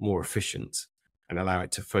operation more efficient and allow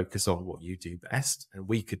it to focus on what you do best. And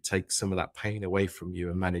we could take some of that pain away from you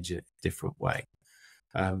and manage it a different way.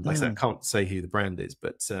 Like I said, I can't say who the brand is,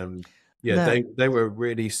 but yeah, No. they were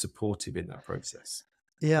really supportive in that process.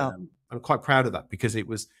 Yeah. I'm quite proud of that, because it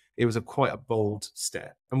was quite a bold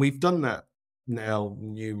step, and we've done that now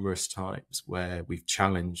numerous times where we've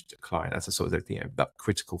challenged a client as a sort of that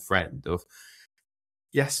critical friend of,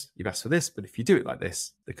 "Yes, you've asked for this, but if you do it like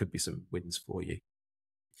this, there could be some wins for you."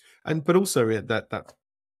 And but also that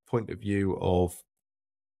point of view of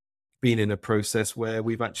being in a process where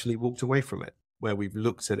we've actually walked away from it, where we've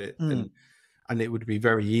looked at it, and it would be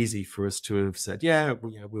very easy for us to have said, "Yeah,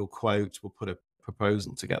 we'll quote, we'll put a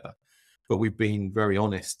proposal together." But we've been very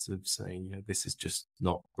honest of saying, "This is just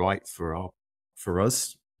not right for for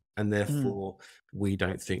us, and therefore we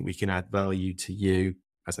don't think we can add value to you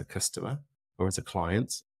as a customer or as a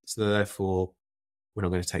client. So therefore, we're not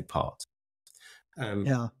going to take part.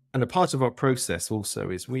 Yeah. And a part of our process also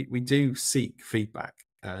is we do seek feedback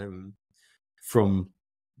from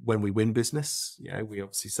when we win business. You know, we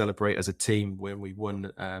obviously celebrate as a team when we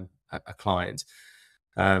won a client.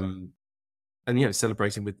 And, you know,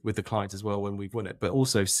 celebrating with the client as well when we've won it, but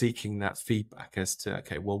also seeking that feedback as to,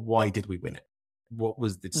 okay, well, why did we win it? What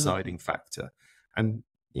was the deciding factor? And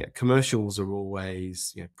yeah, commercials are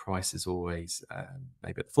always, you know, price is always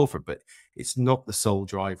maybe at the forefront, but it's not the sole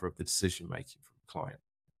driver of the decision making from the client.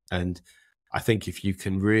 And I think if you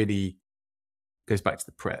can really, goes back to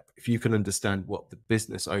the prep, if you can understand what the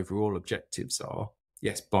business overall objectives are,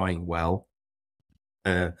 yes, buying well,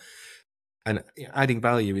 and adding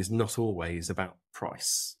value is not always about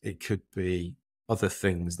price. It could be other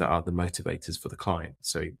things that are the motivators for the client.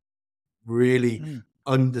 So really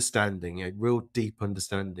understanding, a real deep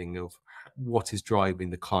understanding of what is driving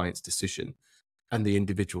the client's decision and the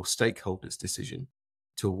individual stakeholders' decision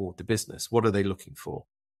to award the business. What are they looking for?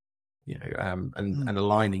 You know, and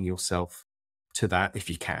aligning yourself to that if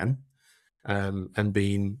you can, and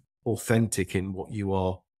being authentic in what you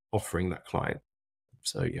are offering that client.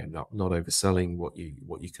 So yeah, not overselling what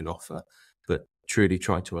you can offer, but truly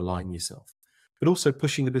try to align yourself, but also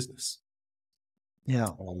pushing the business. Yeah.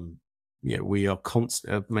 You know, we are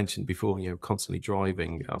I've mentioned before, you know, constantly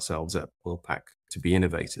driving ourselves at Worldpac to be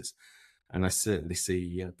innovators. And I certainly see,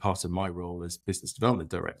 you know, part of my role as business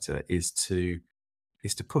development director is to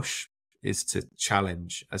push, is to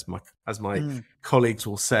challenge, as my colleagues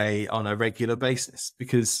will say, on a regular basis.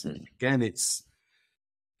 Because again, it's,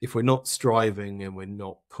 if we're not striving and we're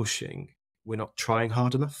not pushing, we're not trying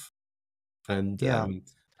hard enough. And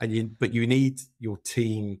but you need your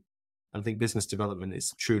team. I think business development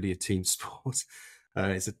is truly a team sport.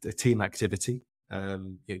 It's a team activity.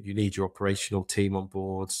 You need your operational team on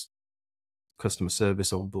board, customer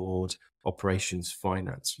service on board, operations,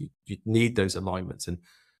 finance. You need those alignments. And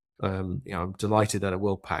you know, I'm delighted that at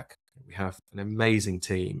Worldpac we have an amazing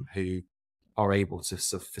team who are able to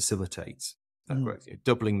sort of facilitate that growth. You know,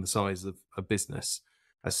 doubling the size of a business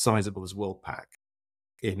as sizable as Worldpac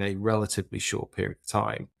in a relatively short period of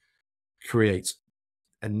time creates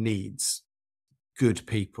and needs good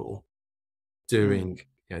people doing,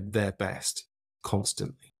 you know, their best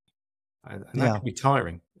constantly, and that can be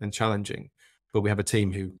tiring and challenging. But we have a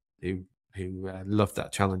team who love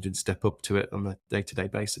that challenge and step up to it on a day-to-day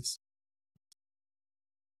basis.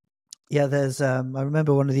 Yeah, there's I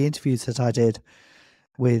remember one of the interviews that I did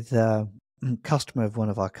with a customer of one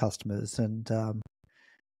of our customers,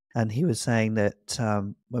 and he was saying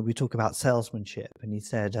that when we talk about salesmanship, and he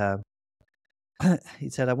said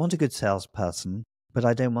I want a good salesperson, but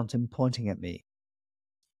I don't want him pointing at me.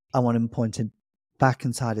 I want him pointed back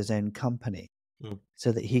inside his own company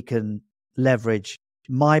so that he can leverage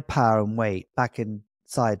my power and weight back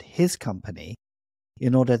inside his company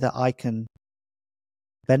in order that I can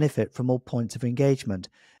benefit from all points of engagement.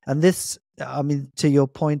 And this, I mean, to your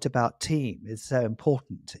point about team is so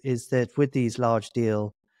important, is that with these large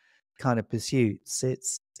deal kind of pursuits,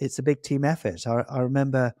 it's a big team effort. I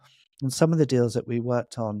remember on some of the deals that we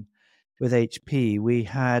worked on with HP, we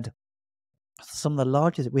had some of the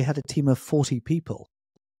largest, we had a team of 40 people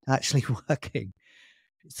actually working,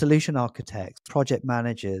 solution architects, project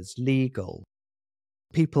managers, legal,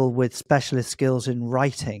 people with specialist skills in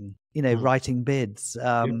writing, you know, writing bids,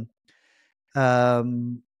 the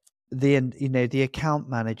account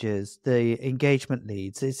managers, the engagement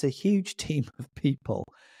leads. It's a huge team of people.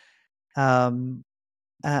 And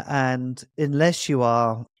unless you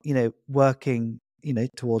are, you know, working, you know,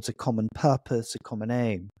 towards a common purpose, a common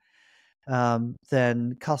aim,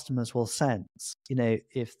 then customers will sense, you know,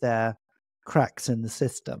 if there are cracks in the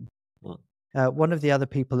system. One of the other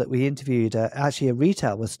people that we interviewed, actually a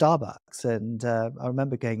retail, was Starbucks. And I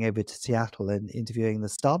remember going over to Seattle and interviewing the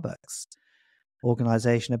Starbucks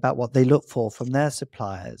organization about what they look for from their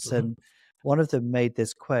suppliers. And one of them made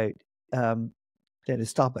this quote, you know,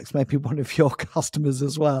 Starbucks may be one of your customers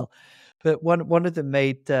as well. But one of them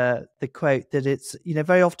made the quote that it's, you know,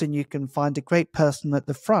 very often you can find a great person at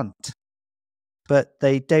the front, but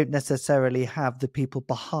they don't necessarily have the people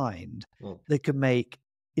behind that can make,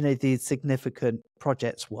 you know, these significant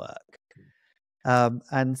projects work.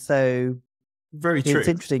 And so very true. It's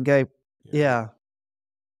interesting.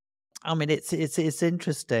 I mean, it's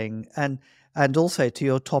interesting. And also to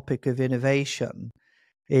your topic of innovation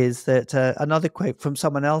is that another quote from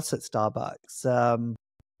someone else at Starbucks,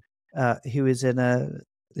 who was in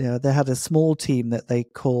they had a small team that they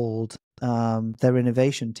called their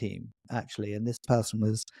innovation team, actually. And this person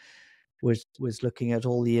was looking at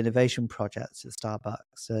all the innovation projects at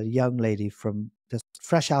Starbucks, a young lady from just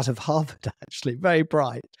fresh out of Harvard, actually, very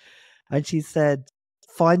bright. And she said,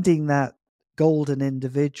 finding that golden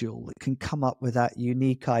individual that can come up with that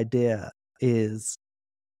unique idea is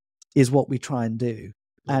what we try and do.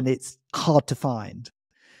 And it's hard to find.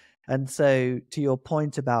 And so to your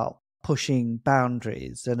point about pushing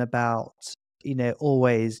boundaries and about,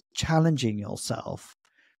 always challenging yourself,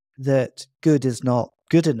 that good is not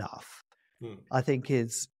good enough, I think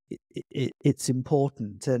it's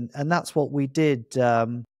important. And that's what we did,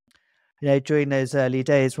 during those early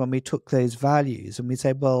days when we took those values and we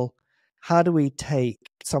said, well, how do we take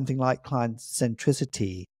something like client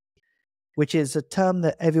centricity, which is a term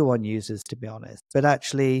that everyone uses, to be honest, but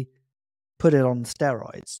actually put it on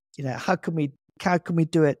steroids? How can we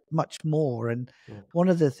do it much more? And one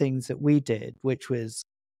of the things that we did, which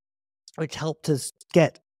helped us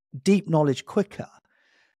get deep knowledge quicker,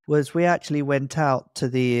 was we actually went out to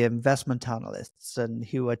the investment analysts and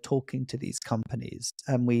who were talking to these companies,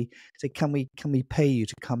 and we said, can we pay you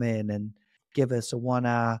to come in and give us a 1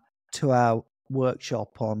 hour, 2 hour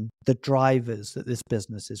workshop on the drivers that this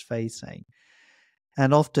business is facing?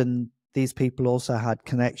 And often these people also had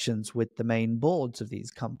connections with the main boards of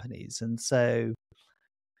these companies, and so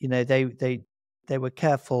they were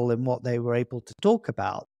careful in what they were able to talk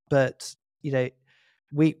about, but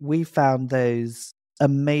we found those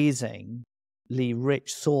amazingly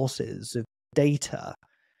rich sources of data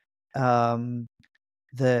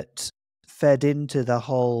that fed into the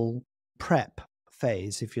whole prep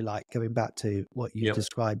phase, if you like, going back to what you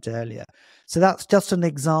described earlier. So that's just an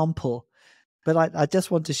example. But I just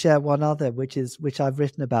want to share one other, which I've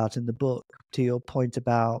written about in the book, to your point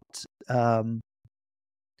about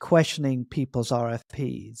questioning people's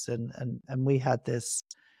RFPs. And we had this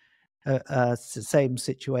same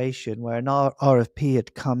situation where an RFP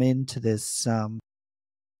had come into this.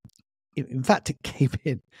 In fact, it came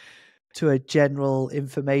in to a general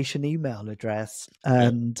information email address,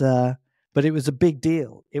 and but it was a big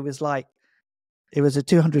deal. It was a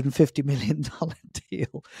 $250 million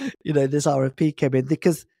deal. This RFP came in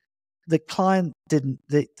because the client didn't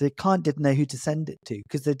know who to send it to,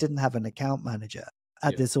 because they didn't have an account manager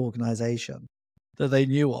at this organization that they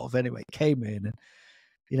knew of. Anyway, it came in, and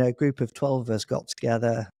a group of 12 of us got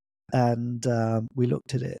together and we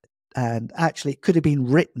looked at it, and actually it could have been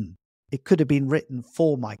written. It could have been written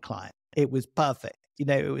for my client. It was perfect.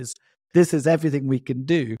 This is everything we can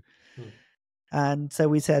do. And so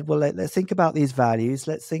we said, well, let's think about these values.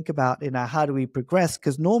 Let's think about, how do we progress?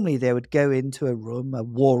 Because normally they would go into a room, a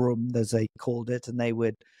war room, as they called it, and they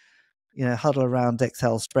would, huddle around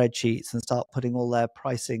Excel spreadsheets and start putting all their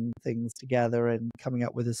pricing things together and coming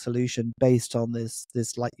up with a solution based on this,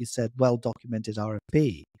 like you said, well-documented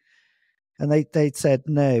RFP. And they said,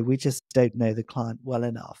 no, we just don't know the client well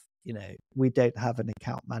enough. We don't have an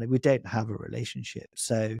account manager. We don't have a relationship.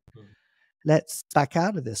 So let's back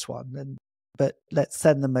out of this one. But let's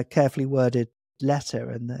send them a carefully worded letter.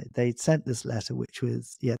 And they sent this letter, which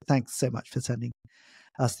was, thanks so much for sending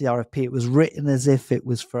us the RFP. It was written as if it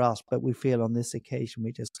was for us, but we feel on this occasion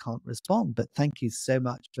we just can't respond. But thank you so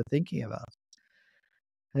much for thinking of us.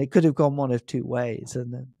 And it could have gone one of two ways.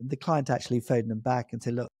 And the client actually phoned them back and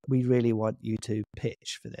said, look, we really want you to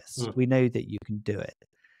pitch for this. We know that you can do it.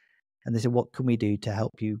 And they said, what can we do to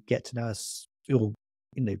help you get to know us, or,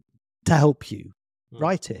 to help you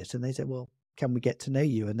write it? And they said, well, can we get to know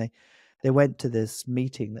you? And they went to this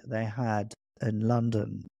meeting that they had in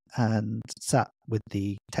London and sat with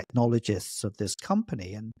the technologists of this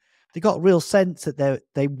company. And they got a real sense that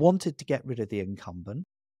they wanted to get rid of the incumbent,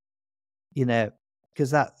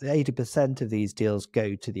 because that 80% of these deals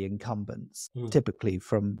go to the incumbents, typically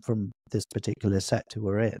from this particular sector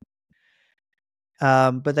we're in.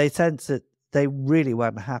 But they sensed that they really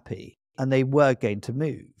weren't happy and they were going to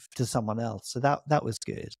move to someone else. So that was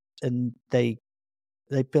good. And they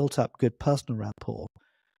built up good personal rapport.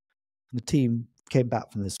 The team came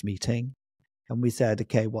back from this meeting and we said,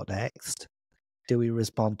 okay, what next? Do we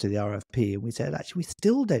respond to the RFP? And we said, actually, we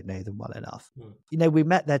still don't know them well enough. We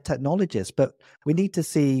met their technologists, but we need to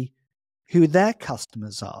see who their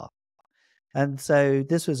customers are. And so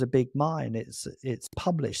this was a big mine. It's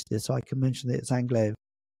published this, so I can mention that it's Anglo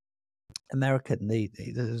American,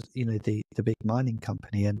 the big mining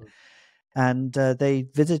company, and they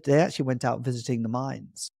actually went out visiting the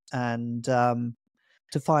mines and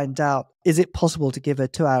to find out, is it possible to give a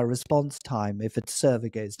 2-hour response time if a server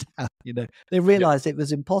goes down? They realized it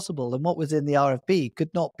was impossible, and what was in the RFP could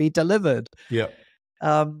not be delivered.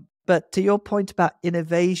 But to your point about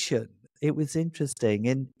innovation, it was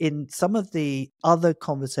interesting. In some of the other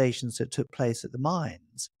conversations that took place at the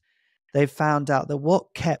mines, they found out that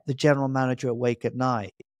what kept the general manager awake at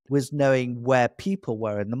night was knowing where people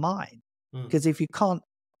were in the mine. Because if you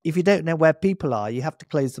don't know where people are, you have to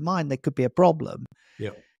close the mine. There could be a problem.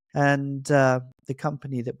 Yeah. And the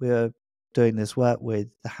company that we were doing this work with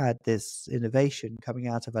had this innovation coming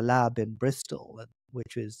out of a lab in Bristol,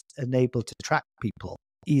 which was enabled to track people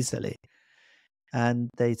easily. And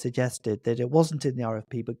they suggested that it wasn't in the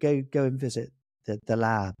RFP, but go and visit the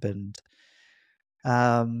lab.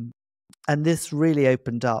 And this really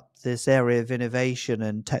opened up this area of innovation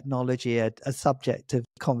and technology, a subject of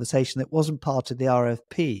conversation that wasn't part of the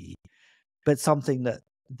RFP, but something that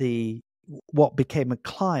what became a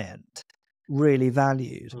client really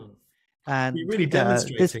valued. And you're really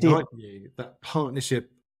demonstrating, aren't you, that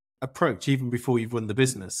partnership approach even before you've won the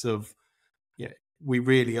business of, we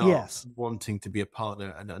really are wanting to be a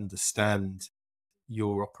partner and understand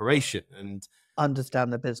your operation and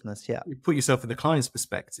understand the business. Yeah. You put yourself in the client's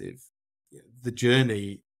perspective. The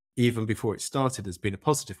journey, even before it started, has been a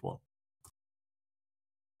positive one.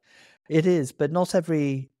 It is, but not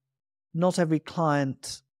every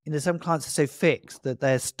client, some clients are so fixed that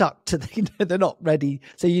they're stuck to, they're not ready.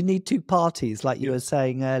 So you need two parties, like you were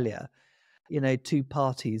saying earlier, two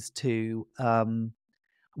parties to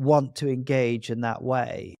want to engage in that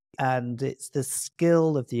way. And it's the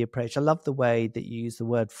skill of the approach. I love the way that you use the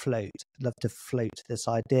word float. I love to float this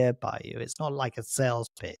idea by you. It's not like a sales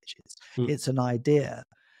pitch. It's an idea.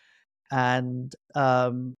 And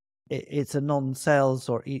it's a non-sales,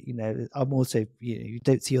 or I'm also, you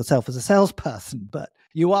don't see yourself as a salesperson, but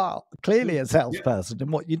you are clearly a salesperson in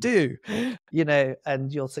what you do,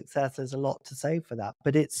 and your success has a lot to say for that.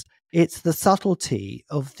 But it's the subtlety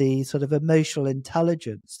of the sort of emotional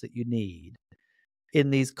intelligence that you need in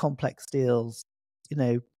these complex deals,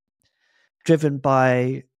 driven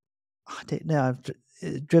by, I don't know,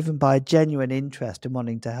 driven by genuine interest in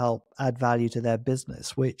wanting to help add value to their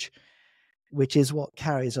business, which is what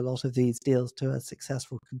carries a lot of these deals to a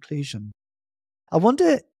successful conclusion. I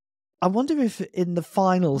wonder if in the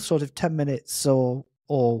final sort of 10 minutes or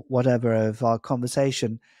whatever of our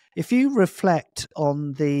conversation, if you reflect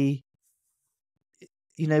on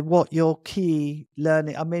what your key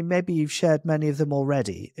learning, I mean, maybe you've shared many of them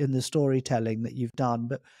already in the storytelling that you've done,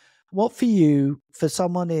 but what for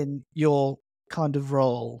someone in your kind of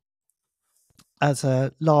role as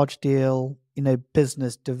a large deal,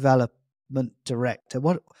 business development director,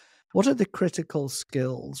 what are the critical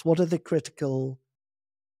skills? What are the critical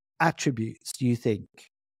attributes do you think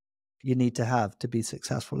you need to have to be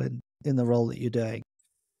successful in the role that you're doing?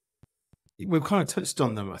 We've kind of touched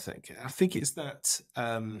on them, I think. I think it's that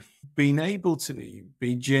being able to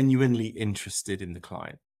be genuinely interested in the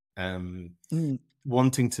client,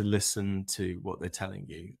 wanting to listen to what they're telling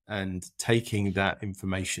you and taking that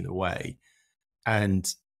information away.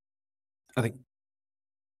 And I think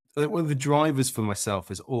one of the drivers for myself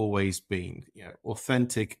has always been,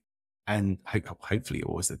 authentic, and hopefully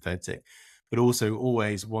always authentic, but also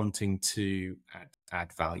always wanting to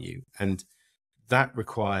add value. And that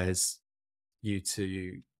requires you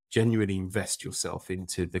to genuinely invest yourself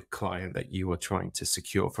into the client that you are trying to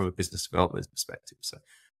secure from a business development perspective. So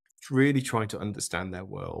really trying to understand their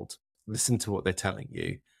world, listen to what they're telling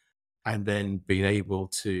you, and then being able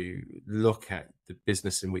to look at the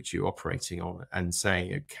business in which you're operating on and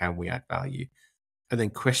saying, can we add value? And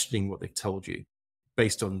then questioning what they've told you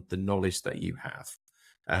based on the knowledge that you have,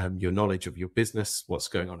 your knowledge of your business, what's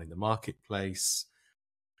going on in the marketplace,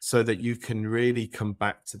 so that you can really come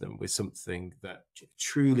back to them with something that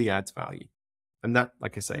truly adds value. And that,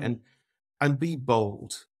 like I say, and be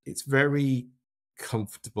bold. It's very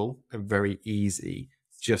comfortable and very easy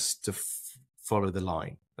just to follow the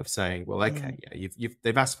line of saying, well, okay,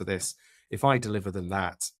 they've asked for this. If I deliver them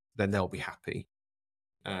that, then they'll be happy,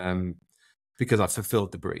 because I've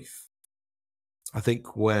fulfilled the brief. I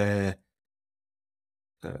think where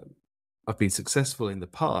I've been successful in the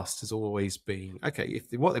past has always been, okay,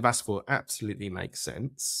 if what they've asked for absolutely makes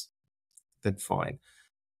sense, then fine.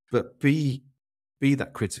 But be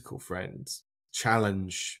that critical friend,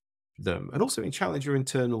 challenge them, and also challenge your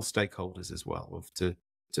internal stakeholders as well. The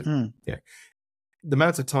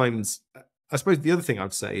amount of times, I suppose the other thing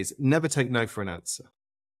I'd say is never take no for an answer.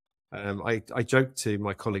 I joke to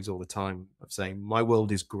my colleagues all the time of saying my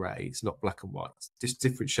world is grey. It's not black and white. It's just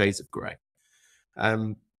different shades of grey.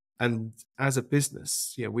 And as a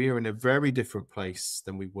business, we are in a very different place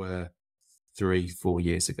than we were 3-4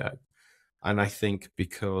 years ago. And I think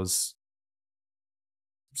because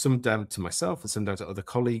some down to myself and some down to other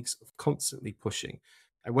colleagues of constantly pushing.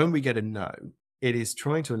 And when we get a no, it is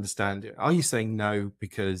trying to understand, are you saying no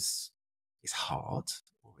because it's hard,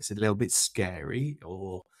 or it's a little bit scary,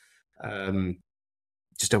 or um,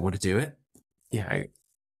 just don't want to do it? You know,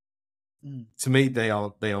 Mm. to me, they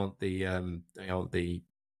aren't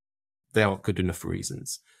good enough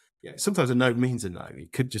reasons. Yeah, sometimes a no means a no.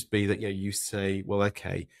 It could just be that, yeah, you say, well,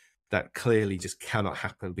 okay, that clearly just cannot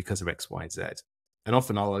happen because of X, Y, Z. And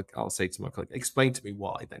often I'll say to my colleague, explain to me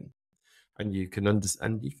why then, and you can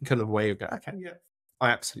understand. You can kind of weigh, go, okay, yeah,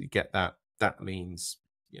 I absolutely get that. That means,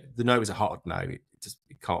 yeah, the no is a hard no.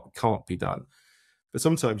 It can't be done. But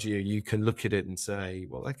sometimes you can look at it and say,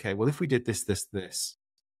 well, okay, well, if we did this, this, this,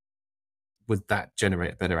 would that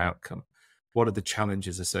generate a better outcome? What are the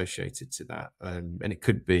challenges associated to that? And it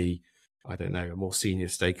could be, I don't know, a more senior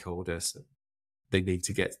stakeholder. So they need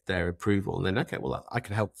to get their approval. And then, okay, well, I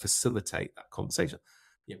can help facilitate that conversation.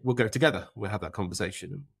 Yeah, we'll go together. We'll have that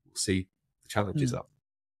conversation and we'll see the challenges Mm. up.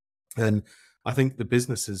 And I think the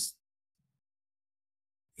business is,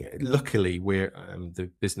 yeah, luckily, we're the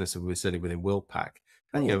business, and we're certainly within Willpack,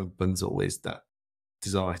 and Bunzl is that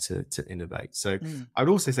desire to innovate. So Mm. I would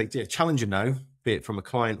also say, yeah, challenge a no, be it from a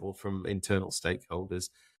client or from internal stakeholders.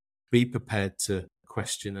 Be prepared to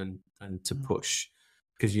question and to Mm. push,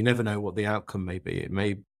 because you never know what the outcome may be. It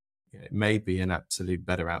may be an absolute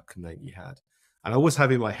better outcome than you had. And I always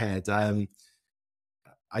have in my head,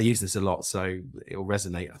 I use this a lot, so it'll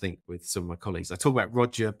resonate, I think, with some of my colleagues. I talk about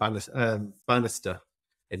Roger Bannister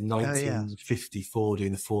in Oh yeah. 1954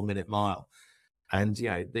 doing the 4-minute mile. And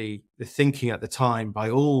the thinking at the time by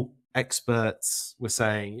all experts were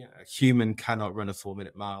saying, a human cannot run a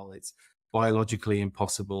 4-minute mile. It's biologically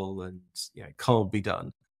impossible, and it can't be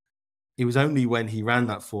done. It was only when he ran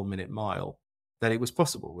that 4-minute mile that it was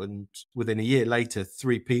possible. And within a year later,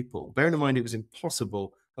 3 people, bearing in mind it was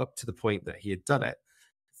impossible up to the point that he had done it,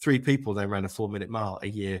 3 people then ran a 4-minute mile a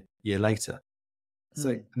year later.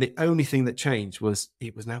 So Mm. the only thing that changed was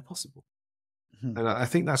it was now possible. Mm. And I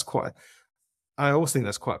think I always think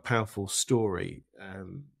that's quite a powerful story.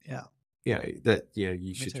 Yeah, That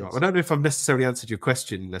you should it drive. is. I don't know if I've necessarily answered your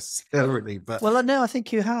question necessarily, but Well, no, I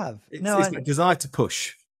think you have. No, it's that desire to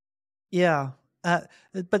push. yeah,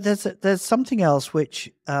 but there's something else which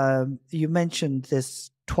you mentioned this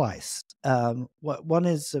twice. One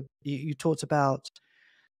is you talked about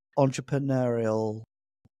entrepreneurial.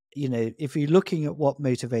 If you're looking at what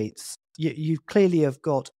motivates you clearly have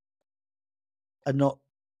got a not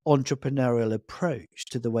entrepreneurial approach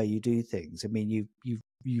to the way you do things. I mean,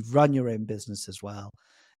 you've run your own business as well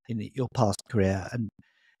in your past career,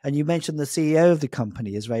 and you mentioned the CEO of the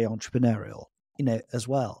company is very entrepreneurial, as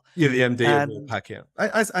well. You're the MD of And Willpack, yeah. yeah,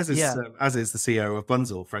 As is the CEO of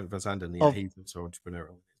Bunzl, Frank Van Zanden. Yeah, of he's also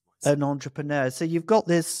entrepreneurial. an entrepreneur. So you've got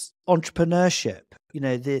this entrepreneurship,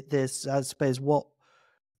 this, I suppose, how,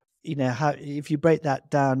 if you break that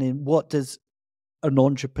down in what does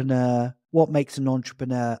what makes an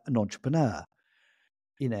entrepreneur an entrepreneur?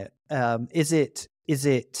 Is it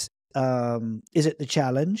the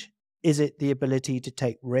challenge? Is it the ability to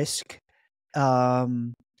take risk?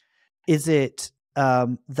 Is it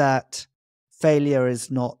that failure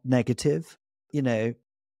is not negative?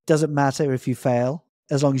 Doesn't matter if you fail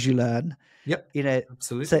as long as you learn. Yep, You know,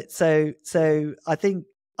 absolutely. so I think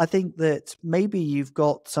that maybe you've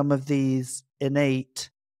got some of these innate,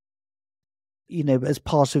 as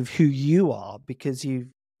part of who you are, because you've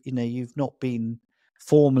not been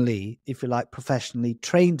formally, if you like, professionally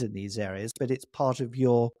trained in these areas, but it's part of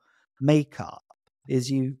your makeup. Is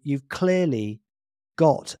you've clearly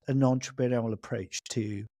got an entrepreneurial approach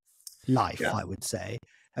to life, Yeah, I would say,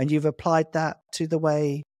 and you've applied that to the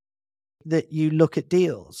way that you look at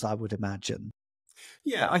deals, I would imagine.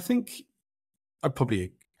 yeah. I think I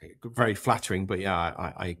probably very flattering, but yeah,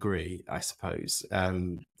 I agree. I suppose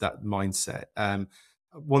that mindset.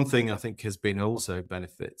 One thing I think has been also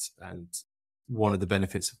benefits, and one of the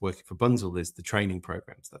benefits of working for Bunzl is the training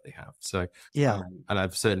programs that they have. So, Yeah. and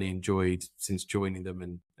I've certainly enjoyed since joining them,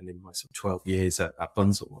 and in my sort of 12 years at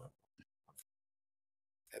Bunzl,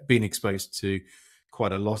 been exposed to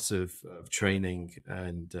quite a lot of training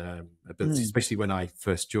and ability, Mm. especially when I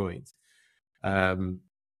first joined.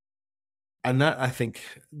 And that, I think,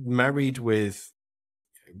 married with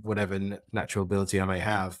whatever natural ability I may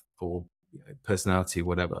have, or personality,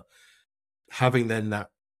 whatever, having then that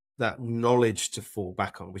knowledge to fall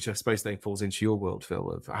back on, which I suppose then falls into your world, Phil,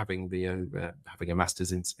 of having having a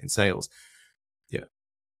master's in sales. Yeah,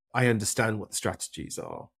 I understand what the strategies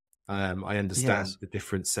are. I understand Yes. the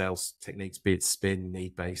different sales techniques, be it spin,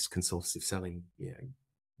 need based, consultative selling, Yeah.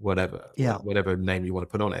 whatever name you want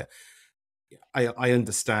to put on it. I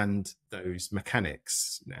understand those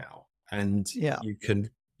mechanics now, and Yeah. you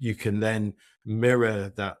can you can then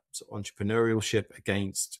mirror that sort of entrepreneurship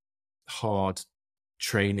against hard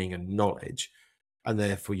training and knowledge, and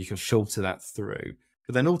therefore you can filter that through.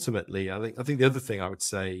 But then ultimately, I think the other thing I would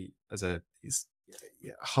say is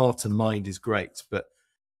heart and mind is great, but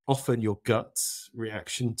often your gut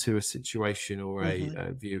reaction to a situation or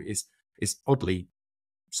a view is oddly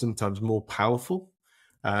sometimes more powerful.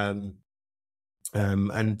 And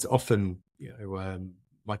often,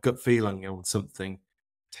 my gut feeling on something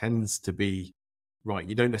tends to be right.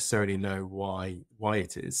 You don't necessarily know why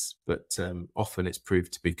it is, but often it's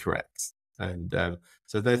proved to be correct. And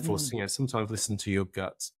so therefore, sometimes listen to your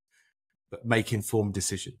gut, but make informed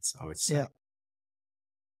decisions, I would say.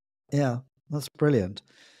 Yeah, that's brilliant.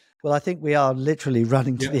 Well, I think we are literally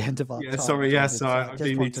running to the end of our time. Sorry, David, so I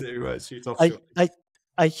do need to shoot off shortly.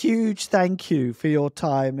 A huge thank you for your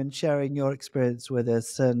time and sharing your experience with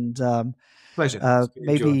us. And Pleasure.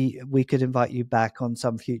 maybe we could invite you back on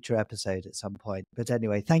some future episode at some point. But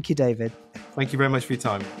anyway, thank you, David. Thank you very much for your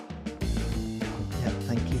time. Yeah,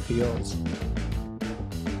 thank you for yours.